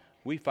problem,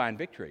 we find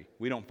victory.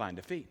 We don't find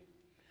defeat.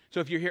 So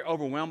if you're here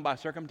overwhelmed by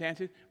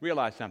circumstances,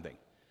 realize something.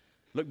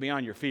 Look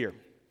beyond your fear.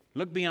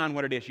 Look beyond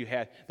what it is you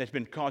had that's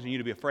been causing you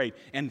to be afraid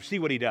and see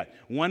what he does.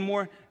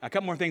 A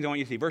couple more things I want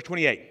you to see. Verse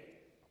 28.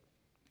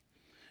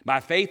 By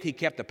faith he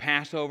kept the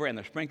Passover and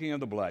the sprinkling of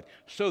the blood,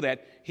 so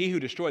that he who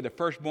destroyed the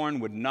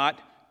firstborn would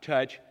not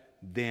touch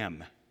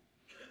them.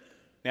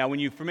 Now, when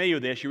you're familiar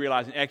with this, you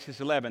realize in Exodus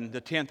 11,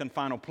 the 10th and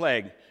final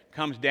plague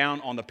comes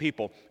down on the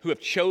people who have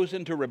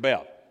chosen to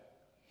rebel.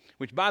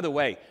 Which, by the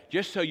way,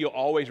 just so you'll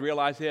always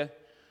realize this,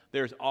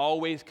 there's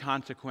always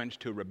consequence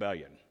to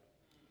rebellion.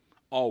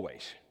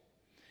 Always.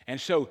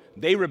 And so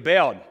they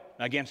rebelled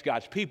against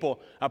God's people.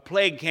 A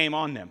plague came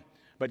on them.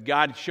 But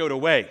God showed a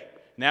way.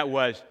 And that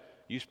was,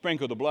 you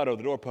sprinkle the blood over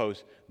the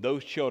doorpost,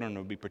 those children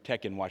will be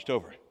protected and watched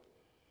over.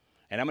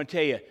 And I'm going to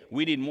tell you,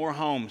 we need more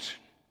homes.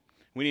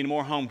 We need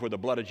more homes where the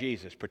blood of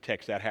Jesus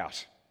protects that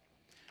house.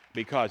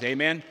 Because,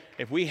 amen,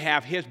 if we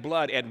have his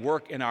blood at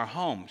work in our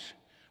homes,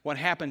 what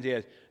happens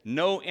is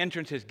no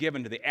entrance is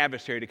given to the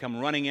adversary to come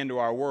running into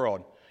our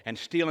world and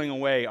stealing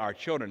away our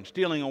children,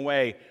 stealing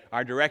away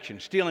our direction,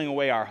 stealing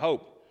away our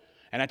hope.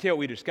 And I tell you what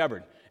we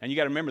discovered, and you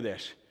got to remember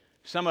this.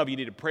 Some of you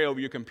need to pray over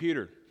your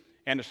computer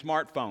and the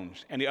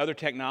smartphones and the other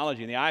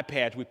technology and the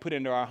iPads we put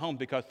into our homes,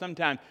 because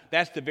sometimes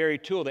that's the very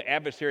tool the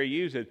adversary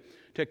uses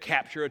to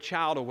capture a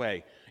child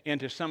away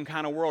into some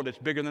kind of world that's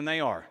bigger than they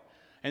are.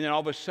 And then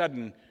all of a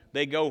sudden,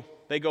 they go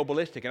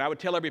ballistic. And I would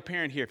tell every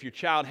parent here, if your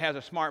child has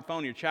a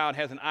smartphone, your child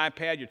has an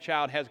iPad, your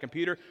child has a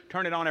computer,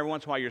 turn it on every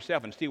once in a while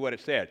yourself and see what it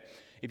said.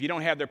 If you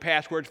don't have their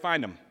passwords,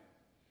 find them.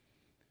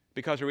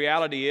 Because the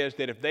reality is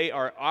that if they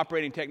are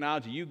operating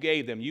technology you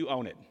gave them, you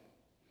own it.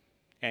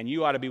 And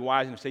you ought to be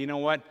wise and say, you know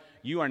what?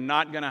 You are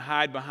not going to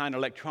hide behind an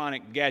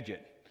electronic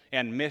gadget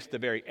and miss the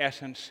very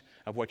essence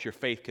of what your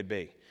faith could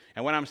be.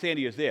 And what I'm saying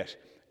to you is this.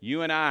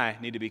 You and I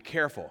need to be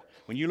careful.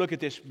 When you look at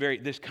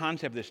this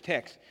concept, this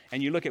text,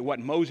 and you look at what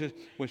Moses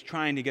was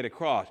trying to get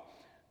across,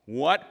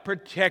 what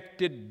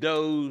protected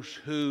those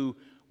who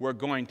were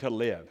going to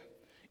live?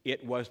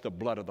 It was the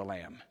blood of the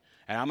Lamb.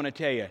 And I'm going to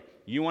tell you,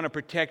 you want to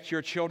protect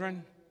your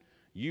children?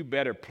 You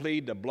better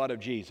plead the blood of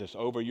Jesus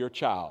over your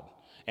child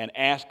and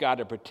ask God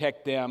to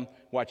protect them,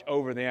 watch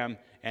over them,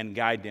 and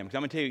guide them. Because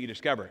I'm going to tell you what you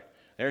discover.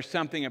 There's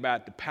something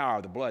about the power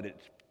of the blood that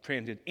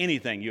transcends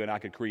anything you and I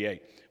could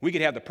create. We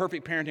could have the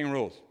perfect parenting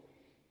rules.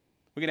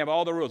 We can have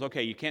all the rules.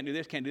 Okay, you can't do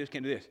this, can't do this,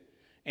 can't do this.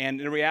 And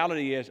the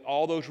reality is,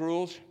 all those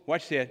rules,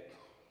 watch this,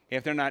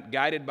 if they're not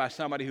guided by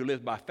somebody who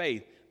lives by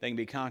faith, they can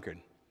be conquered.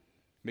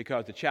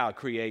 Because the child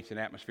creates an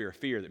atmosphere of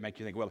fear that makes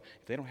you think, well,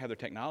 if they don't have their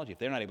technology, if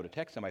they're not able to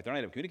text somebody, if they're not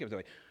able to communicate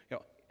with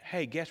somebody,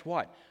 hey, guess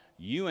what?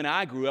 You and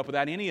I grew up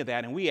without any of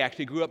that, and we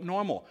actually grew up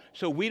normal.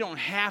 So we don't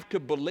have to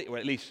believe, or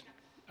at least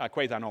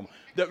quasi-normal.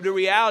 The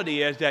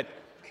reality is that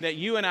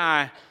you and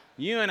I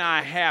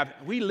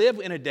we live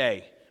in a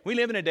day where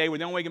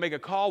the only way you can make a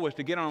call was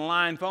to get on a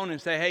line phone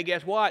and say, hey,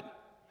 guess what?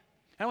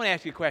 I want to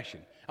ask you a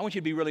question. I want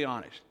you to be really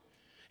honest.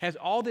 Has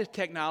all this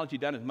technology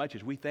done as much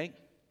as we think?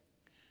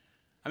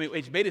 I mean,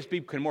 it's made us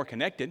be more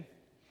connected.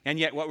 And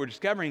yet what we're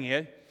discovering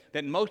is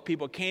that most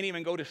people can't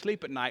even go to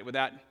sleep at night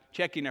without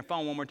checking their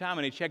phone one more time,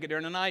 and they check it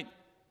during the night.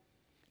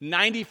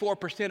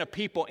 94% of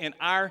people in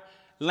our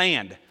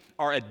land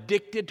are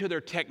addicted to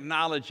their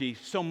technology,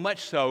 so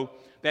much so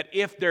that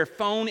if their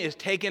phone is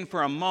taken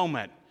for a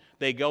moment,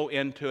 they go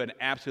into an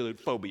absolute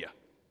phobia.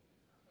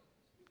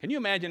 Can you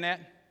imagine that?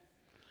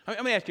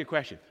 Let me ask you a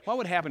question. What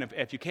would happen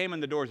if you came in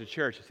the doors of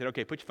church and said,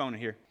 okay, put your phone in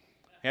here.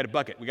 You had a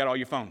bucket. We got all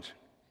your phones.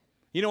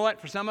 You know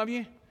what? For some of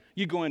you,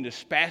 you go into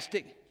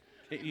spastic.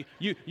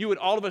 You would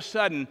all of a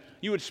sudden,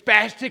 you would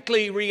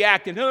spastically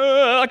react and,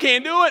 I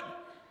can't do it.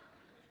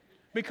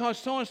 Because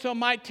so-and-so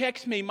might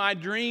text me, my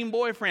dream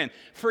boyfriend.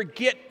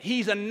 Forget,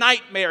 he's a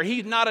nightmare.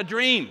 He's not a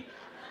dream.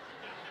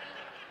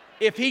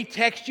 If he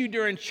texts you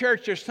during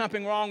church, there's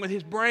something wrong with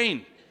his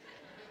brain.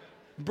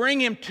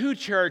 Bring him to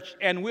church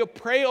and we'll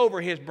pray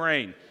over his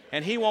brain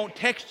and he won't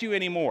text you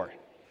anymore.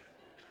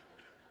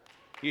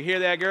 You hear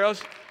that,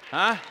 girls?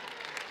 Huh?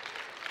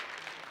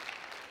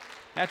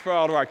 That's for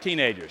all of our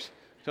teenagers,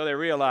 so they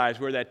realize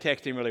where that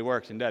texting really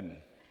works and doesn't.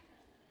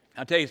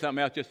 I'll tell you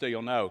something else just so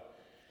you'll know.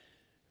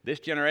 This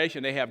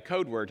generation, they have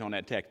code words on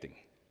that texting.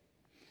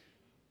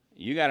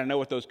 You got to know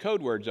what those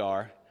code words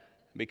are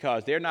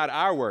because they're not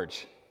our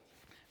words.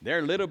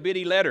 They're little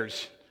bitty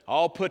letters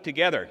all put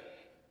together.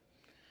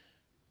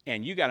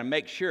 And you got to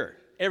make sure.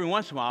 Every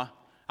once in a while,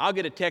 I'll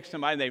get a text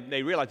from somebody,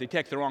 they realize they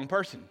text the wrong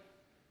person.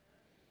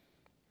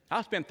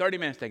 I'll spend 30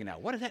 minutes thinking, now,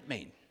 what does that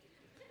mean?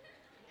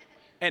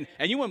 And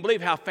you wouldn't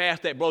believe how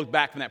fast that blows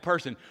back from that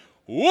person.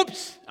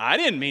 Whoops, I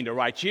didn't mean to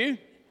write you.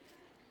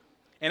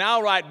 And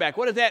I'll write back,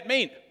 what does that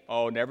mean?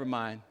 Oh, never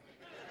mind.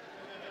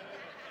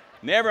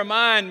 Never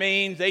mind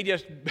means they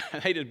just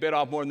bit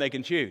off more than they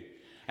can chew.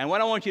 And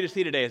what I want you to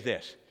see today is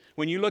this.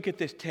 When you look at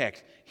this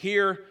text,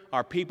 here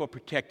are people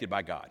protected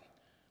by God.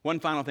 One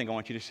final thing I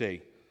want you to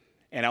see,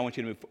 and I want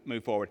you to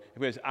move forward,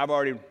 because I've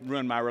already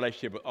ruined my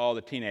relationship with all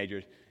the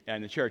teenagers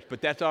in the church,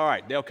 but that's all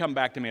right. They'll come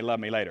back to me and love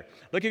me later.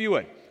 Look if you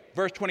would.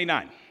 Verse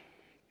 29.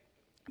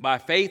 By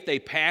faith they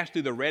passed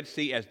through the Red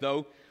Sea as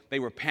though they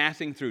were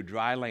passing through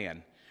dry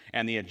land,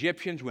 and the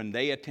Egyptians, when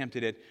they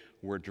attempted it,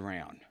 were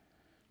drowned.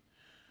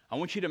 I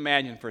want you to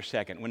imagine for a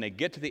second, when they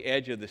get to the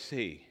edge of the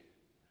sea,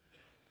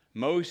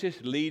 Moses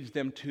leads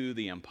them to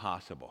the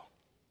impossible.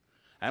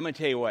 I'm going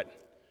to tell you what,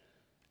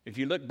 if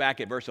you look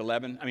back at verse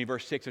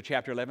 6 of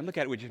chapter 11, look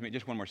at it with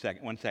just one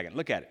second.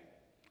 Look at it.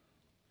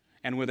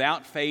 And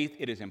without faith,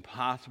 it is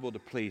impossible to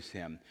please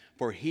him.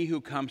 For he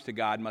who comes to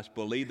God must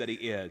believe that he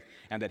is,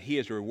 and that he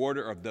is a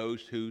rewarder of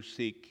those who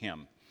seek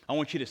him. I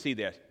want you to see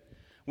this.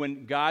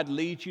 When God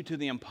leads you to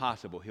the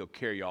impossible, he'll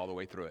carry you all the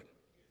way through it.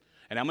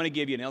 And I'm going to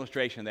give you an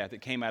illustration of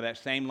that came out of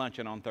that same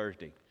luncheon on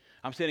Thursday.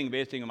 I'm sitting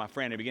visiting with my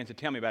friend, and he begins to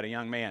tell me about a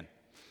young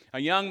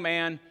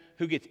man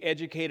who gets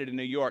educated in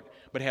New York,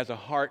 but has a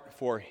heart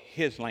for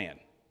his land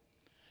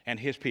and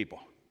his people.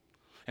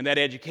 And that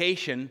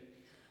education,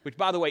 which,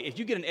 by the way, if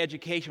you get an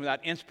education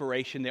without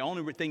inspiration, the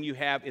only thing you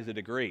have is a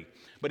degree.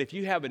 But if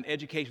you have an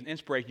education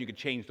inspiration, you can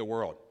change the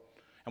world.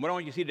 And what I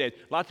want you to see today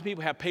is lots of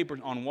people have papers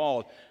on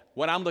walls.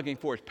 What I'm looking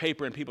for is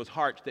paper in people's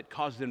hearts that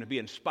causes them to be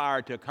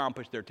inspired to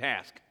accomplish their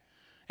task.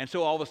 And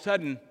so all of a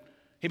sudden,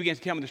 he begins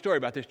to tell me the story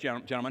about this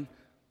gentleman.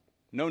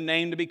 No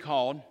name to be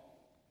called,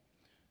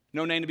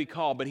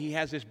 but he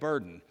has this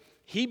burden.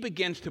 He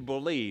begins to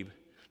believe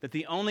that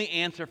the only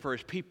answer for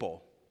his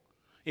people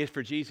is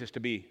for Jesus to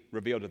be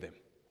revealed to them.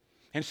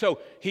 And so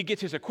he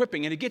gets his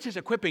equipping, and he gets his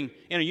equipping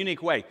in a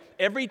unique way.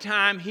 Every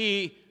time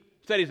he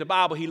studies the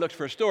Bible, he looks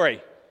for a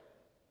story.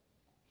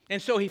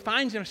 And so he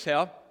finds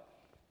himself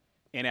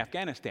in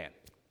Afghanistan.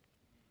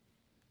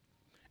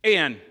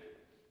 And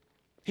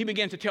he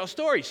begins to tell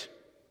stories.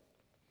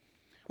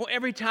 Well,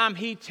 every time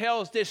he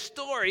tells this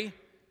story,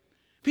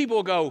 people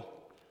will go,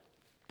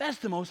 that's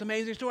the most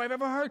amazing story I've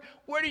ever heard.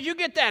 Where did you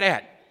get that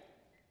at?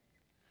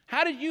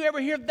 How did you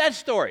ever hear that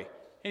story?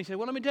 And he said,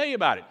 well, let me tell you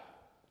about it.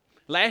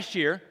 Last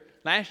year,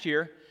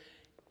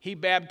 he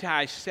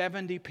baptized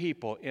 70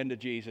 people into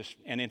Jesus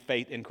and in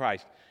faith in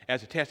Christ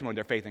as a testimony of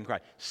their faith in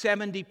Christ.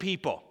 70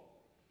 people.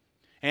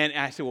 And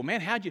I said, well,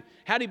 man, how'd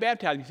he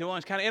baptize them? He said, well,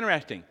 it's kind of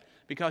interesting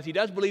because he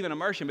does believe in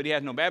immersion, but he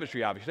has no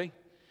baptistry, obviously.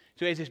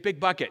 So he has this big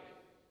bucket.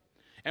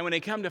 And when they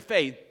come to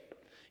faith,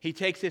 he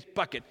takes this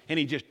bucket and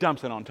he just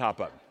dumps it on top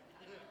of it.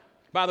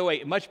 By the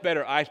way, much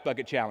better ice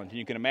bucket challenge than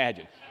you can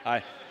imagine.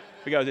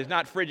 Because it's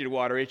not frigid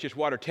water, it's just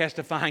water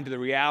testifying to the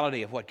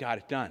reality of what God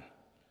has done.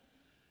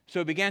 So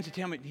he begins to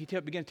tell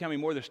me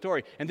more of the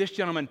story. And this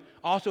gentleman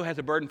also has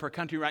a burden for a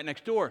country right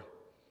next door.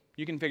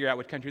 You can figure out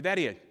what country that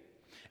is.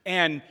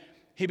 And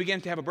he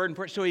begins to have a burden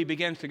for it, so he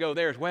begins to go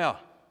there as well.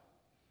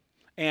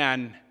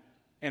 And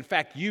in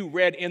fact, you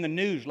read in the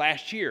news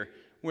last year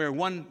where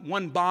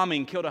one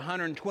bombing killed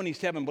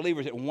 127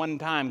 believers at one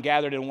time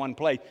gathered in one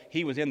place.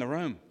 He was in the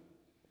room.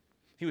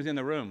 He was in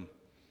the room,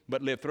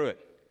 but lived through it.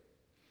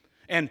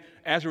 And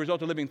as a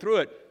result of living through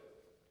it,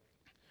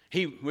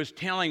 he was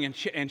telling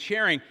and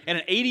sharing, and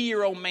an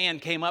 80-year-old man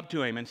came up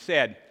to him and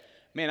said,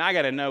 man, I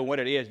got to know what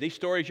it is. These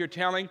stories you're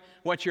telling,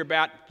 what you're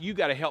about, you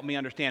got to help me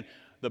understand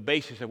the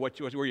basis of where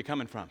you're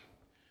coming from.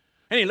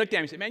 And he looked at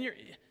him and said, man,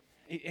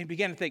 and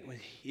began to think,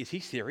 is he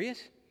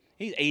serious?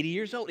 He's 80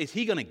 years old. Is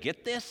he going to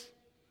get this?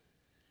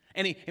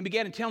 And he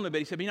began to tell him a bit.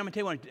 He said, I'm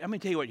going to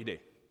tell you what you do.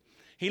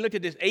 He looked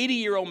at this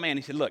 80-year-old man.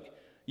 He said, look,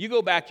 you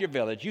go back to your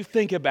village. You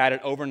think about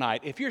it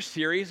overnight. If you're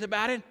serious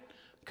about it,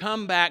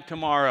 come back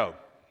tomorrow.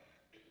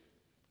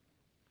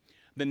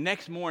 The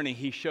next morning,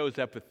 he shows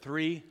up with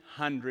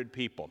 300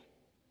 people.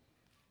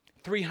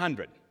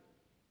 300.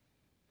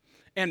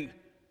 And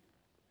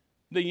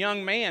the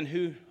young man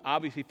who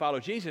obviously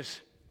followed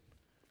Jesus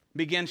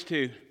begins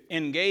to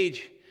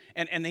engage,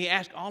 and he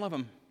asked all of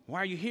them, why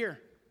are you here?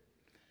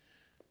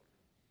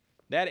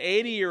 That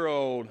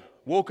 80-year-old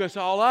woke us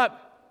all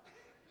up,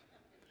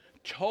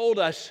 told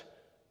us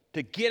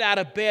to get out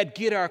of bed,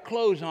 get our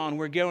clothes on.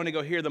 We're going to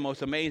go hear the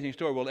most amazing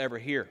story we'll ever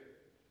hear.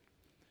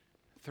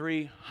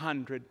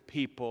 300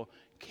 people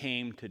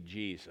came to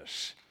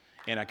Jesus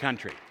in a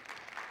country.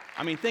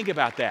 I mean, think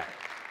about that.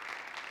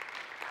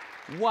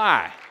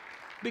 Why?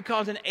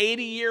 Because an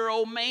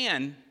 80-year-old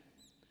man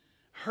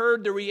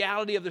heard the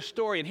reality of the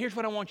story. And here's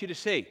what I want you to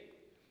see.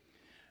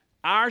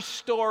 Our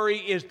story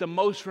is the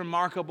most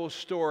remarkable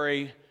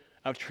story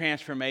of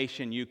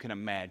transformation you can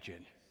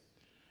imagine.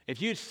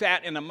 If you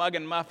sat in a mug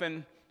and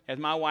muffin, as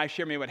my wife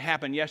shared me what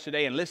happened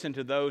yesterday, and listened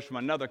to those from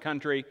another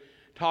country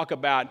talk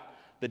about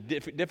the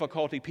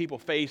difficulty people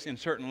face in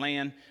certain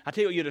land, I'll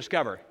tell you what you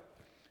discover.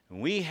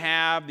 We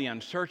have the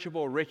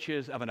unsearchable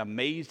riches of an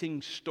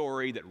amazing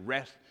story that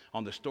rests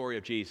on the story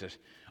of Jesus.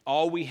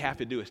 All we have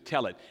to do is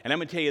tell it. And I'm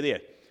going to tell you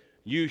this.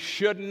 You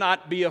should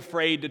not be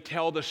afraid to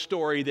tell the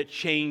story that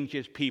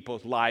changes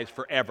people's lives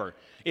forever.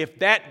 If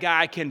that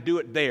guy can do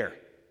it there,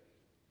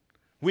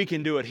 we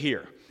can do it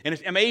here. And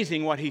it's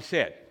amazing what he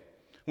said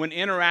when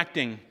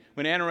interacting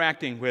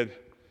with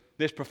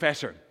this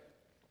professor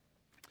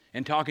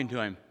and talking to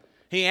him.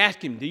 He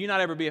asked him, are you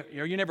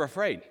never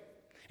afraid? And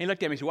he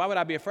looked at me and said, why would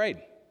I be afraid?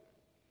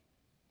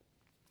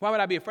 Why would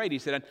I be afraid? He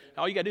said,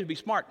 all you got to do is be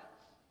smart.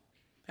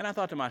 And I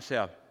thought to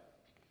myself,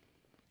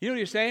 you know what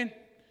you're saying?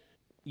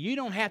 You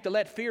don't have to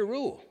let fear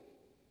rule.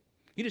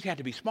 You just have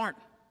to be smart.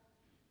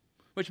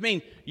 Which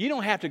means you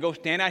don't have to go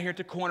stand out here at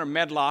the corner of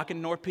Medlock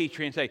and North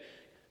Peachtree and say,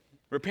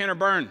 repent or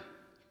burn.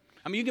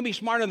 I mean, you can be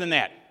smarter than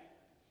that.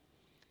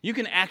 You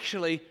can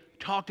actually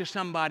talk to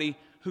somebody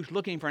who's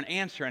looking for an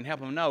answer and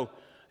help them know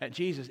that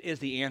Jesus is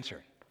the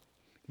answer.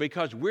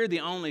 Because we're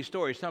the only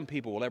story some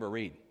people will ever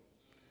read.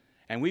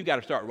 And we've got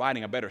to start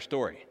writing a better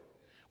story.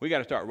 We've got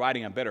to start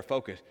writing a better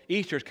focus.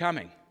 Easter's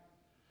coming.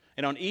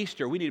 And on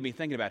Easter, we need to be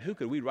thinking about who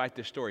could we write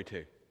this story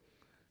to?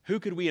 Who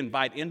could we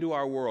invite into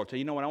our world? So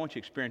you know what, I want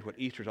you to experience what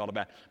Easter's all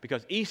about.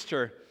 Because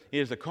Easter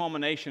is the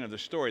culmination of the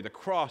story. The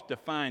cross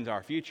defines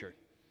our future.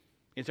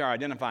 It's our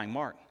identifying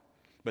mark.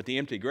 But the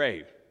empty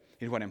grave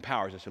is what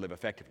empowers us to live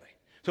effectively.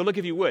 So look,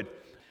 if you would,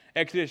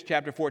 Exodus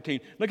chapter 14.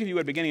 Look, if you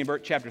would, beginning in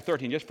chapter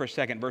 13, just for a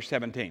second, verse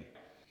 17.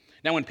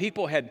 Now, when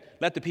people had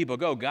let the people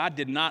go, God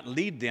did not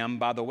lead them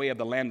by the way of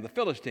the land of the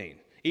Philistines,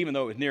 even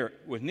though it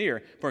was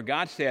near. For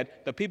God said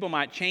the people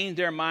might change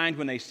their minds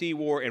when they see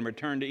war and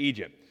return to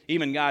Egypt.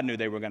 Even God knew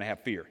they were going to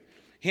have fear.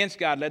 Hence,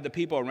 God led the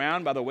people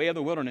around by the way of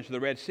the wilderness to the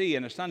Red Sea,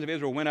 and the sons of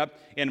Israel went up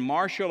in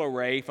martial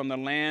array from the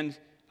lands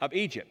of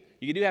Egypt.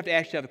 You do have to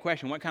ask yourself the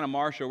question, what kind of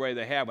martial array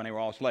they had when they were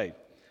all slaves?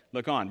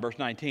 Look on, verse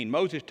 19.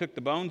 Moses took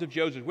the bones of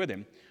Joseph with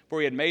him, for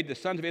he had made the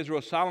sons of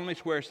Israel solemnly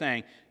swear,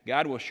 saying,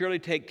 God will surely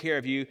take care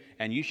of you,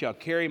 and you shall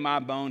carry my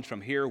bones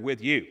from here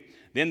with you.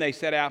 Then they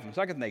set out from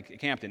Succoth, and they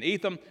camped in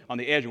Etham on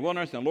the edge of the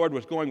wilderness, and the Lord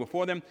was going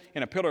before them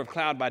in a pillar of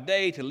cloud by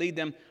day to lead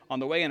them on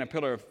the way, and a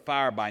pillar of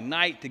fire by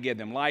night to give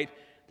them light,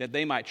 that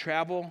they might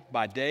travel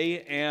by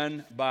day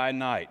and by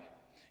night.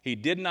 He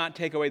did not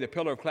take away the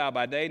pillar of cloud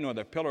by day, nor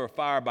the pillar of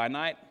fire by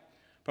night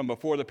from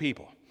before the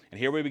people. And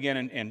here we begin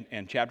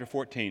in chapter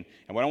 14.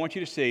 And what I want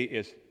you to see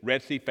is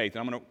Red Sea faith. And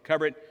I'm going to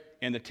cover it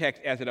in the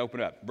text as it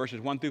opened up. Verses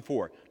 1 through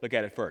 4. Look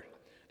at it first.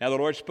 Now the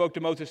Lord spoke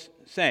to Moses,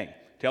 saying,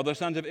 tell the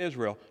sons of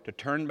Israel to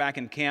turn back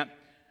and camp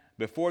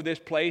before this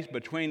place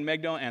between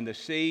Migdol and the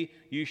sea.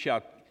 You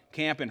shall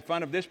camp in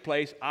front of this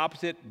place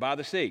opposite by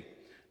the sea.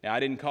 Now I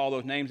didn't call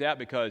those names out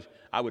because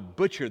I would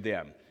butcher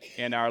them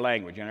in our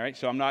language. All right?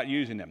 So I'm not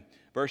using them.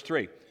 Verse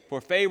 3.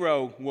 For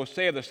Pharaoh will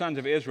say of the sons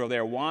of Israel, they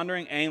are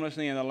wandering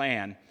aimlessly in the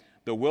land.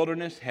 The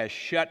wilderness has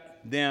shut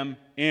them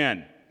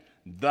in.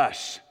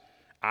 Thus,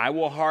 I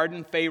will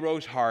harden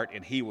Pharaoh's heart,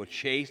 and he will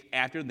chase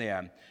after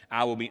them.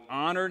 I will be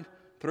honored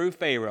through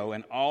Pharaoh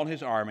and all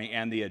his army,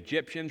 and the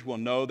Egyptians will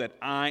know that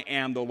I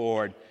am the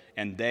Lord,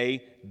 and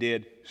they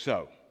did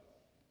so.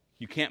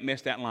 You can't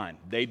miss that line.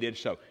 They did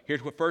so.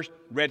 Here's what first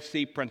Red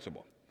Sea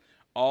principle.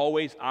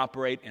 Always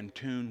operate in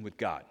tune with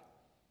God,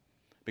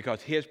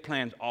 because his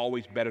plan's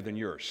always better than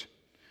yours.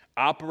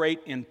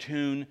 Operate in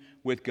tune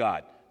with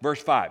God.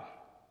 Verse 5.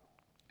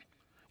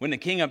 When the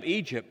king of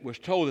Egypt was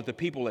told that the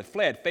people had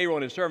fled, Pharaoh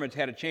and his servants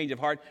had a change of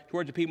heart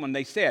towards the people, and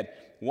they said,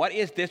 what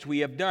is this we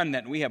have done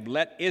that we have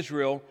let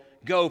Israel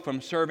go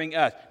from serving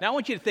us? Now, I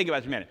want you to think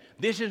about this a minute.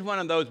 This is one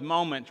of those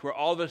moments where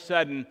all of a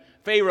sudden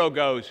Pharaoh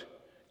goes,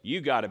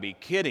 you got to be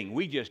kidding.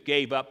 We just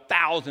gave up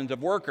thousands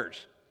of workers.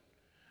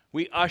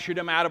 We ushered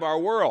them out of our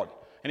world.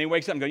 And he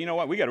wakes up and goes, you know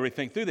what? We got to really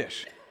think through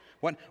this.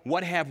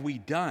 What have we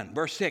done?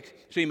 Verse 6,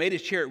 so he made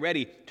his chariot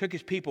ready, took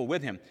his people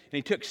with him, and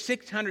he took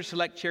 600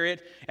 select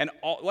chariots, and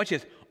watch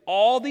this,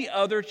 all the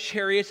other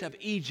chariots of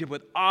Egypt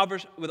with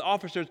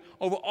officers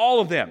over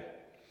all of them.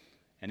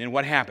 And then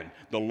what happened?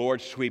 The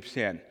Lord sweeps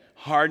in,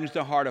 hardens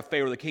the heart of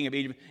Pharaoh, the king of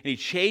Egypt, and he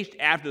chased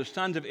after the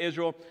sons of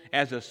Israel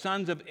as the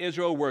sons of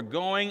Israel were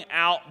going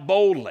out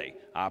boldly,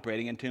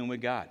 operating in tune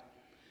with God.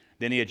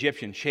 Then the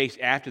Egyptians chased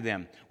after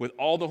them with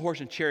all the horse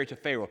and chariots of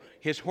Pharaoh,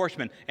 his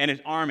horsemen, and his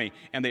army,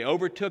 and they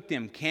overtook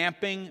them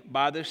camping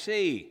by the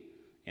sea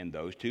in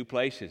those two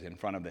places in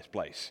front of this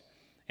place.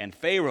 And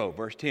Pharaoh,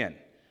 verse 10,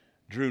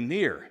 drew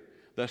near.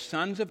 The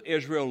sons of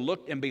Israel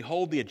looked, and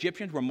behold, the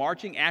Egyptians were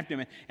marching after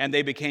them, and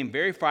they became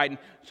very frightened.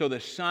 So the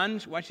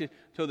sons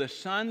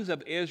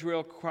of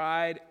Israel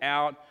cried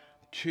out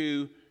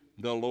to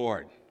the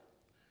Lord.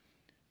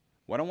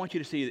 What I want you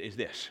to see is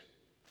this.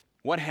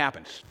 What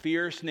happens?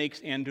 Fear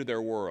sneaks into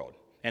their world,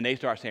 and they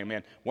start saying,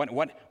 man, what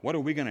are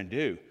we going to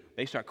do?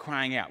 They start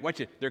crying out. Watch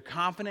it. Their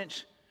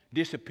confidence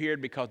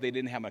disappeared because they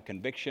didn't have a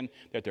conviction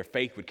that their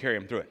faith would carry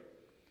them through it.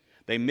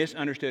 They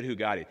misunderstood who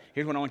God is.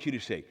 Here's what I want you to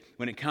see.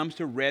 When it comes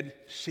to Red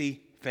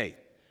Sea faith,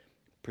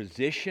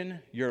 position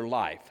your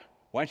life.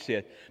 Watch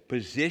this.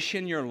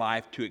 Position your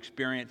life to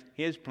experience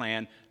His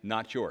plan,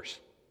 not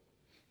yours.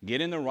 Get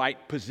in the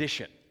right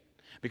position.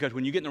 Because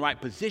when you get in the right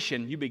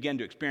position, you begin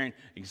to experience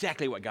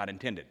exactly what God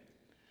intended.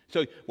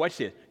 So watch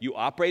this. You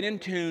operate in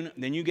tune,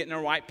 then you get in the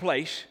right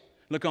place.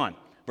 Look on,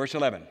 verse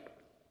 11.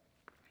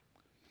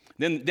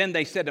 Then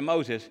they said to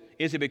Moses,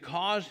 is it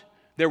because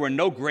there were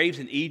no graves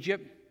in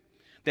Egypt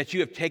that you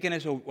have taken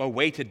us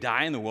away to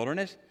die in the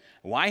wilderness?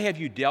 Why have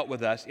you dealt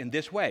with us in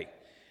this way,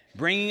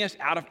 bringing us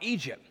out of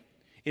Egypt?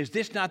 Is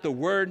this not the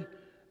word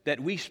that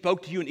we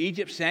spoke to you in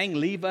Egypt, saying,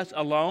 leave us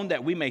alone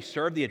that we may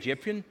serve the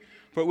Egyptians?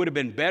 For it would have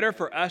been better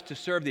for us to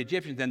serve the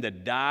Egyptians than to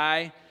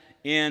die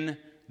in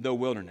the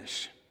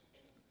wilderness.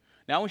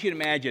 Now, I want you to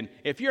imagine,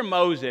 if you're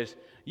Moses,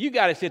 you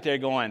got to sit there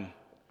going,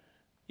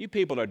 you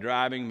people are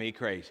driving me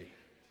crazy.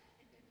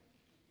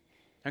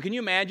 Now, can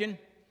you imagine?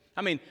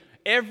 I mean,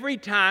 every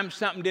time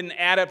something didn't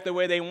add up the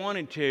way they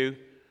wanted to,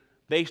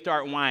 they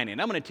start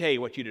whining. I'm going to tell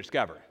you what you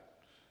discover.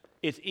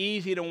 It's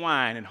easy to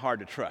whine and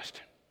hard to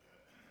trust.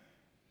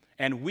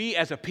 And we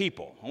as a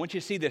people, I want you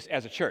to see this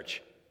as a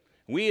church.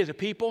 We as a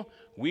people,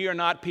 we are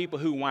not people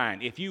who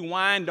whine. If you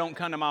whine, don't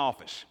come to my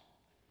office.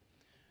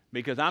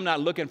 Because I'm not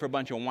looking for a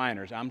bunch of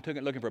whiners. I'm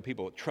looking for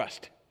people with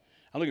trust.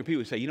 I'm looking for people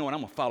who say, you know what,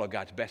 I'm going to follow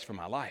God's best for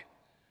my life.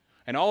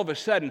 And all of a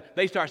sudden,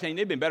 they start saying,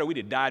 it'd been better we'd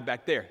have died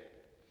back there.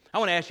 I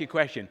want to ask you a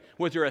question.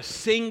 Was there a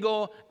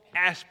single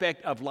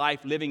aspect of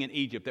life living in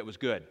Egypt that was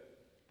good?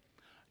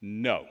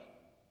 No.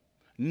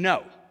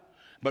 No.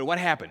 But what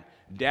happened?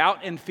 Doubt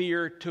and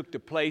fear took the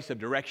place of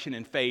direction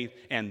and faith,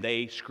 and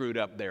they screwed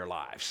up their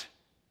lives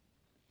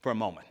for a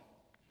moment.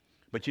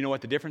 But you know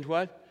what the difference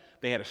was?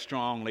 They had a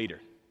strong leader.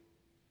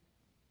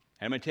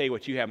 And I'm going to tell you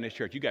what you have in this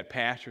church. You got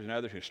pastors and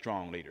others who are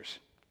strong leaders.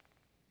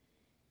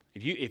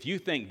 If you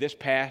think this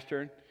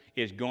pastor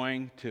is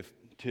going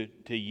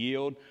to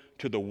yield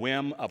to the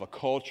whim of a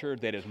culture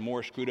that is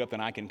more screwed up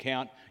than I can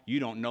count, you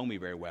don't know me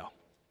very well.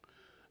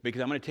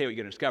 Because I'm going to tell you what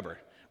you're going to discover.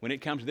 When it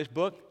comes to this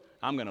book,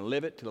 I'm going to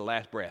live it to the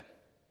last breath.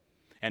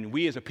 And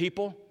we as a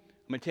people,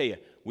 I'm going to tell you,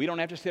 we don't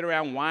have to sit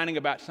around whining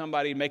about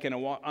somebody making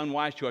an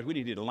unwise choice. We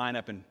need to line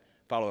up and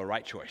follow the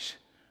right choice.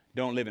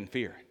 Don't live in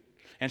fear.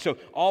 And so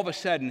all of a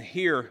sudden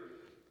here,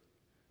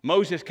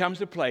 Moses comes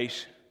to a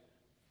place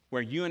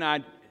where you and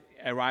I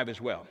arrive as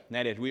well. And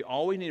that is, we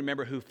always need to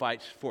remember who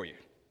fights for you,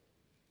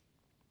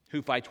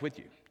 who fights with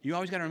you. You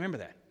always got to remember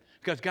that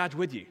because God's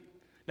with you.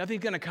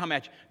 Nothing's going to come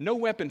at you. No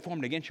weapon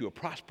formed against you will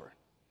prosper.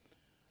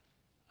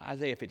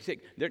 Isaiah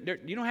 56.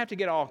 You don't have to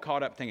get all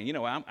caught up thinking, you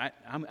know, I'm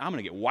going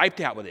to get wiped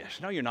out with this.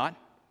 No, you're not.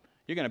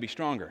 You're going to be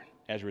stronger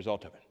as a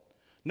result of it.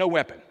 No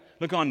weapon.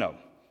 Look on, no.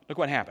 Look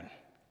what happened.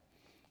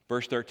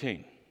 Verse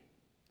 13.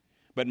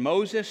 But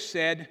Moses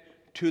said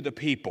to the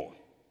people,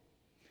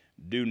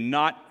 do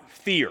not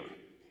fear.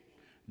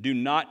 Do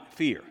not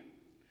fear.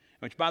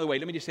 Which, by the way,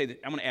 let me just say that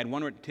I'm going to add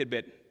one more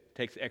tidbit. It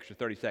takes the extra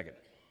 30 seconds.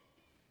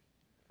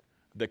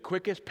 The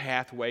quickest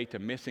pathway to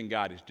missing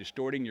God is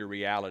distorting your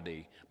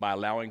reality by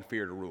allowing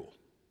fear to rule.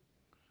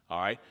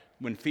 All right?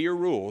 When fear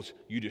rules,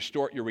 you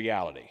distort your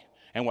reality.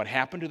 And what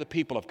happened to the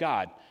people of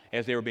God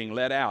as they were being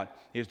led out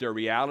is their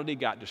reality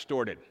got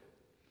distorted.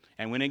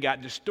 And when it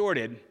got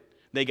distorted,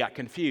 they got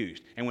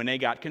confused. And when they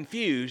got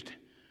confused,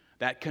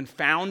 that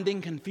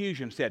confounding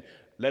confusion said,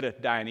 let us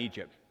die in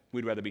Egypt.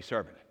 We'd rather be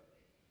servant.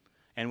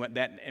 And what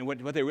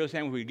they were really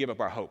saying was we'd give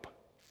up our hope.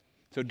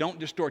 So don't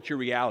distort your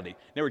reality.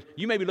 In other words,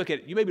 you may be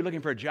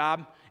looking for a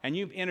job, and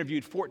you've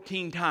interviewed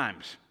 14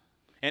 times,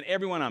 and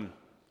every one of them,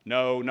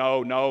 no,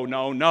 no, no,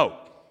 no, no.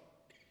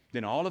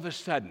 Then all of a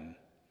sudden,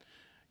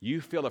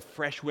 you feel a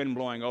fresh wind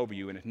blowing over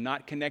you, and it's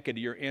not connected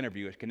to your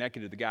interview. It's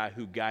connected to the guy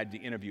who guides the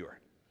interviewer.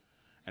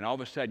 And all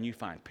of a sudden, you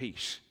find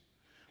peace.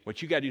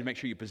 What you got to do is make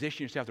sure you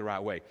position yourself the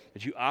right way,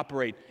 that you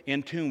operate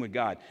in tune with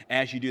God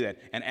as you do that.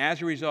 And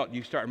as a result,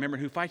 you start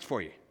remembering who fights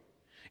for you.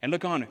 And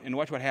look on and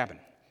watch what happened.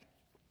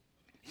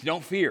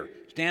 Don't fear.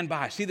 Stand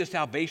by. See the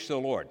salvation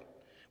of the Lord,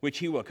 which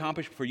he will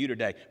accomplish for you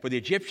today. For the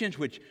Egyptians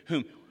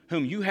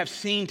whom you have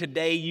seen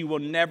today, you will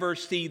never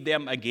see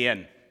them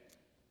again.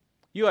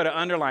 You ought to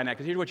underline that,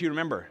 because here's what you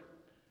remember.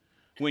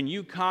 When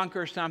you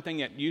conquer something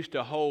that used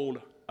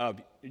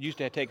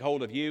to take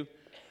hold of you,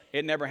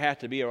 it never has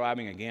to be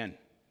arriving again.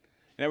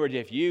 In other words,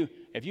 if you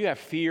have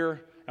fear,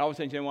 and all of a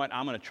sudden you know what,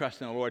 I'm going to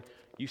trust in the Lord,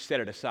 you set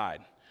it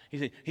aside.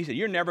 He said,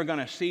 you're never going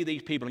to see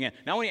these people again.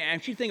 Now, I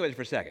want you to think about this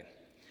for a second.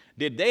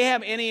 Did they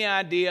have any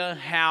idea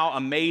how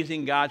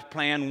amazing God's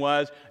plan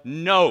was?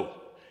 No.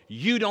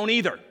 You don't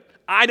either.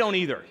 I don't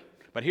either.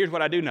 But here's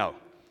what I do know.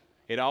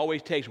 It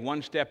always takes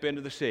one step into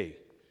the sea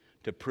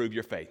to prove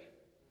your faith.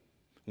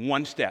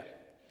 One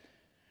step.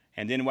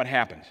 And then what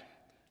happens?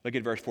 Look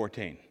at verse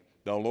 14.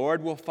 The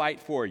Lord will fight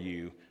for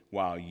you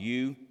while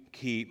you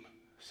keep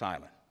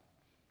silent.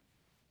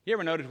 You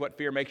ever notice what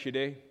fear makes you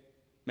do?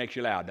 Makes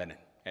you loud, doesn't it,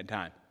 at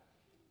times?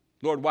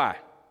 Lord, why?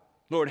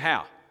 Lord,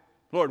 how?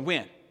 Lord,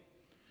 when?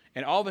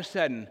 And all of a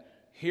sudden,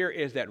 here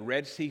is that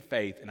Red Sea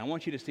faith, and I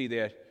want you to see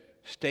this.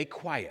 Stay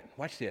quiet.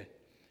 Watch this.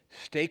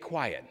 Stay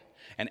quiet.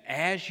 And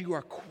as you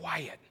are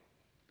quiet,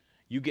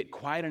 you get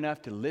quiet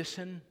enough to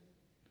listen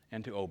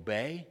and to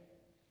obey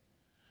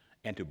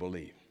and to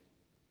believe.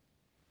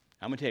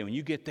 I'm going to tell you, when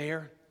you get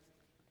there,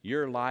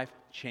 your life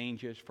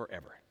changes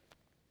forever.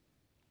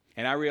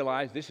 And I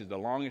realized this is the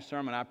longest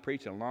sermon I've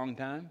preached in a long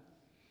time,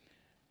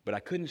 but I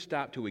couldn't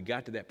stop till we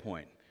got to that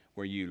point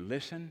where you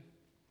listen,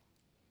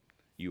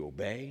 you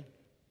obey,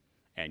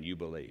 and you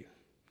believe.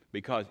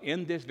 Because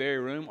in this very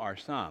room are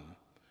some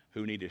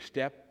who need to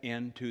step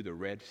into the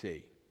Red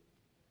Sea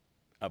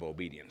of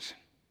obedience.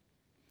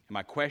 And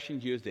my question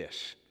to you is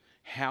this: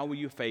 how will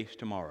you face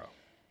tomorrow?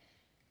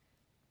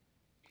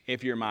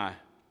 If you're my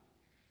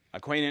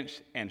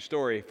acquaintance and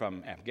story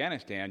from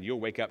Afghanistan, you'll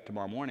wake up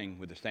tomorrow morning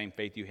with the same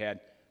faith you had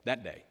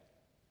that day.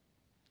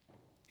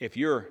 If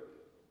you're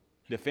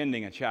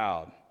defending a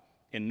child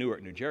in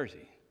Newark, New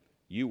Jersey,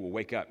 you will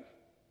wake up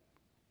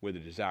with a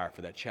desire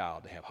for that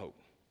child to have hope.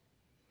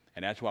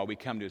 And that's why we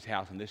come to his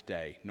house on this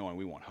day knowing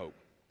we want hope.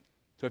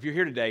 So if you're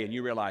here today and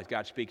you realize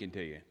God's speaking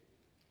to you,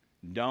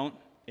 don't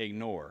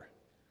ignore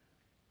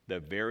the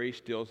very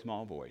still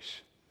small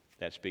voice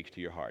that speaks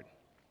to your heart.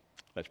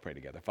 Let's pray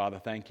together. Father,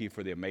 thank you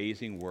for the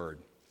amazing word.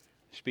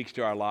 It speaks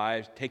to our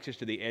lives, takes us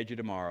to the edge of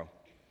tomorrow,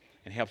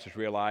 and helps us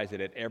realize that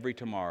at every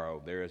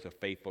tomorrow there is a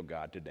faithful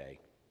God today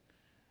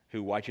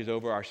who watches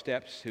over our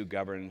steps, who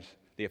governs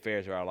the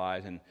affairs of our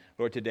lives. And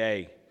Lord,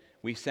 today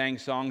we sang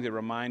songs that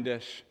remind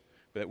us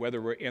that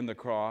whether we're in the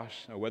cross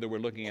or whether we're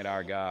looking at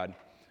our God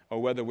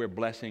or whether we're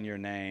blessing your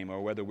name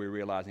or whether we're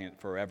realizing that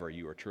forever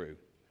you are true.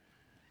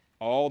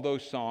 All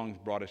those songs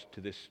brought us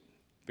to this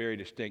very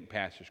distinct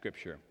passage of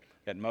Scripture,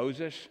 that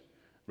Moses,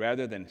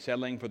 rather than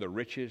settling for the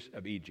riches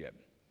of Egypt,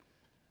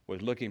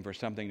 was looking for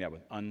something that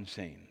was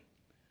unseen.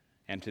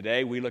 And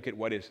today we look at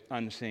what is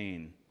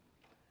unseen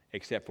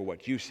except for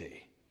what you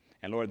see.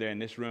 And Lord, there in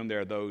this room, there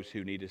are those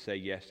who need to say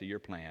yes to your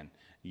plan,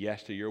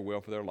 yes to your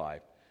will for their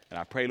life. And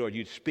I pray, Lord,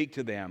 you'd speak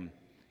to them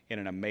in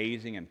an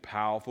amazing and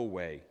powerful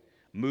way.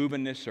 Move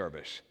in this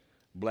service.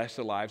 Bless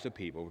the lives of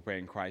people. We pray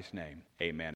in Christ's name. Amen.